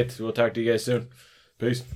 All right. We'll talk to you guys soon. Peace.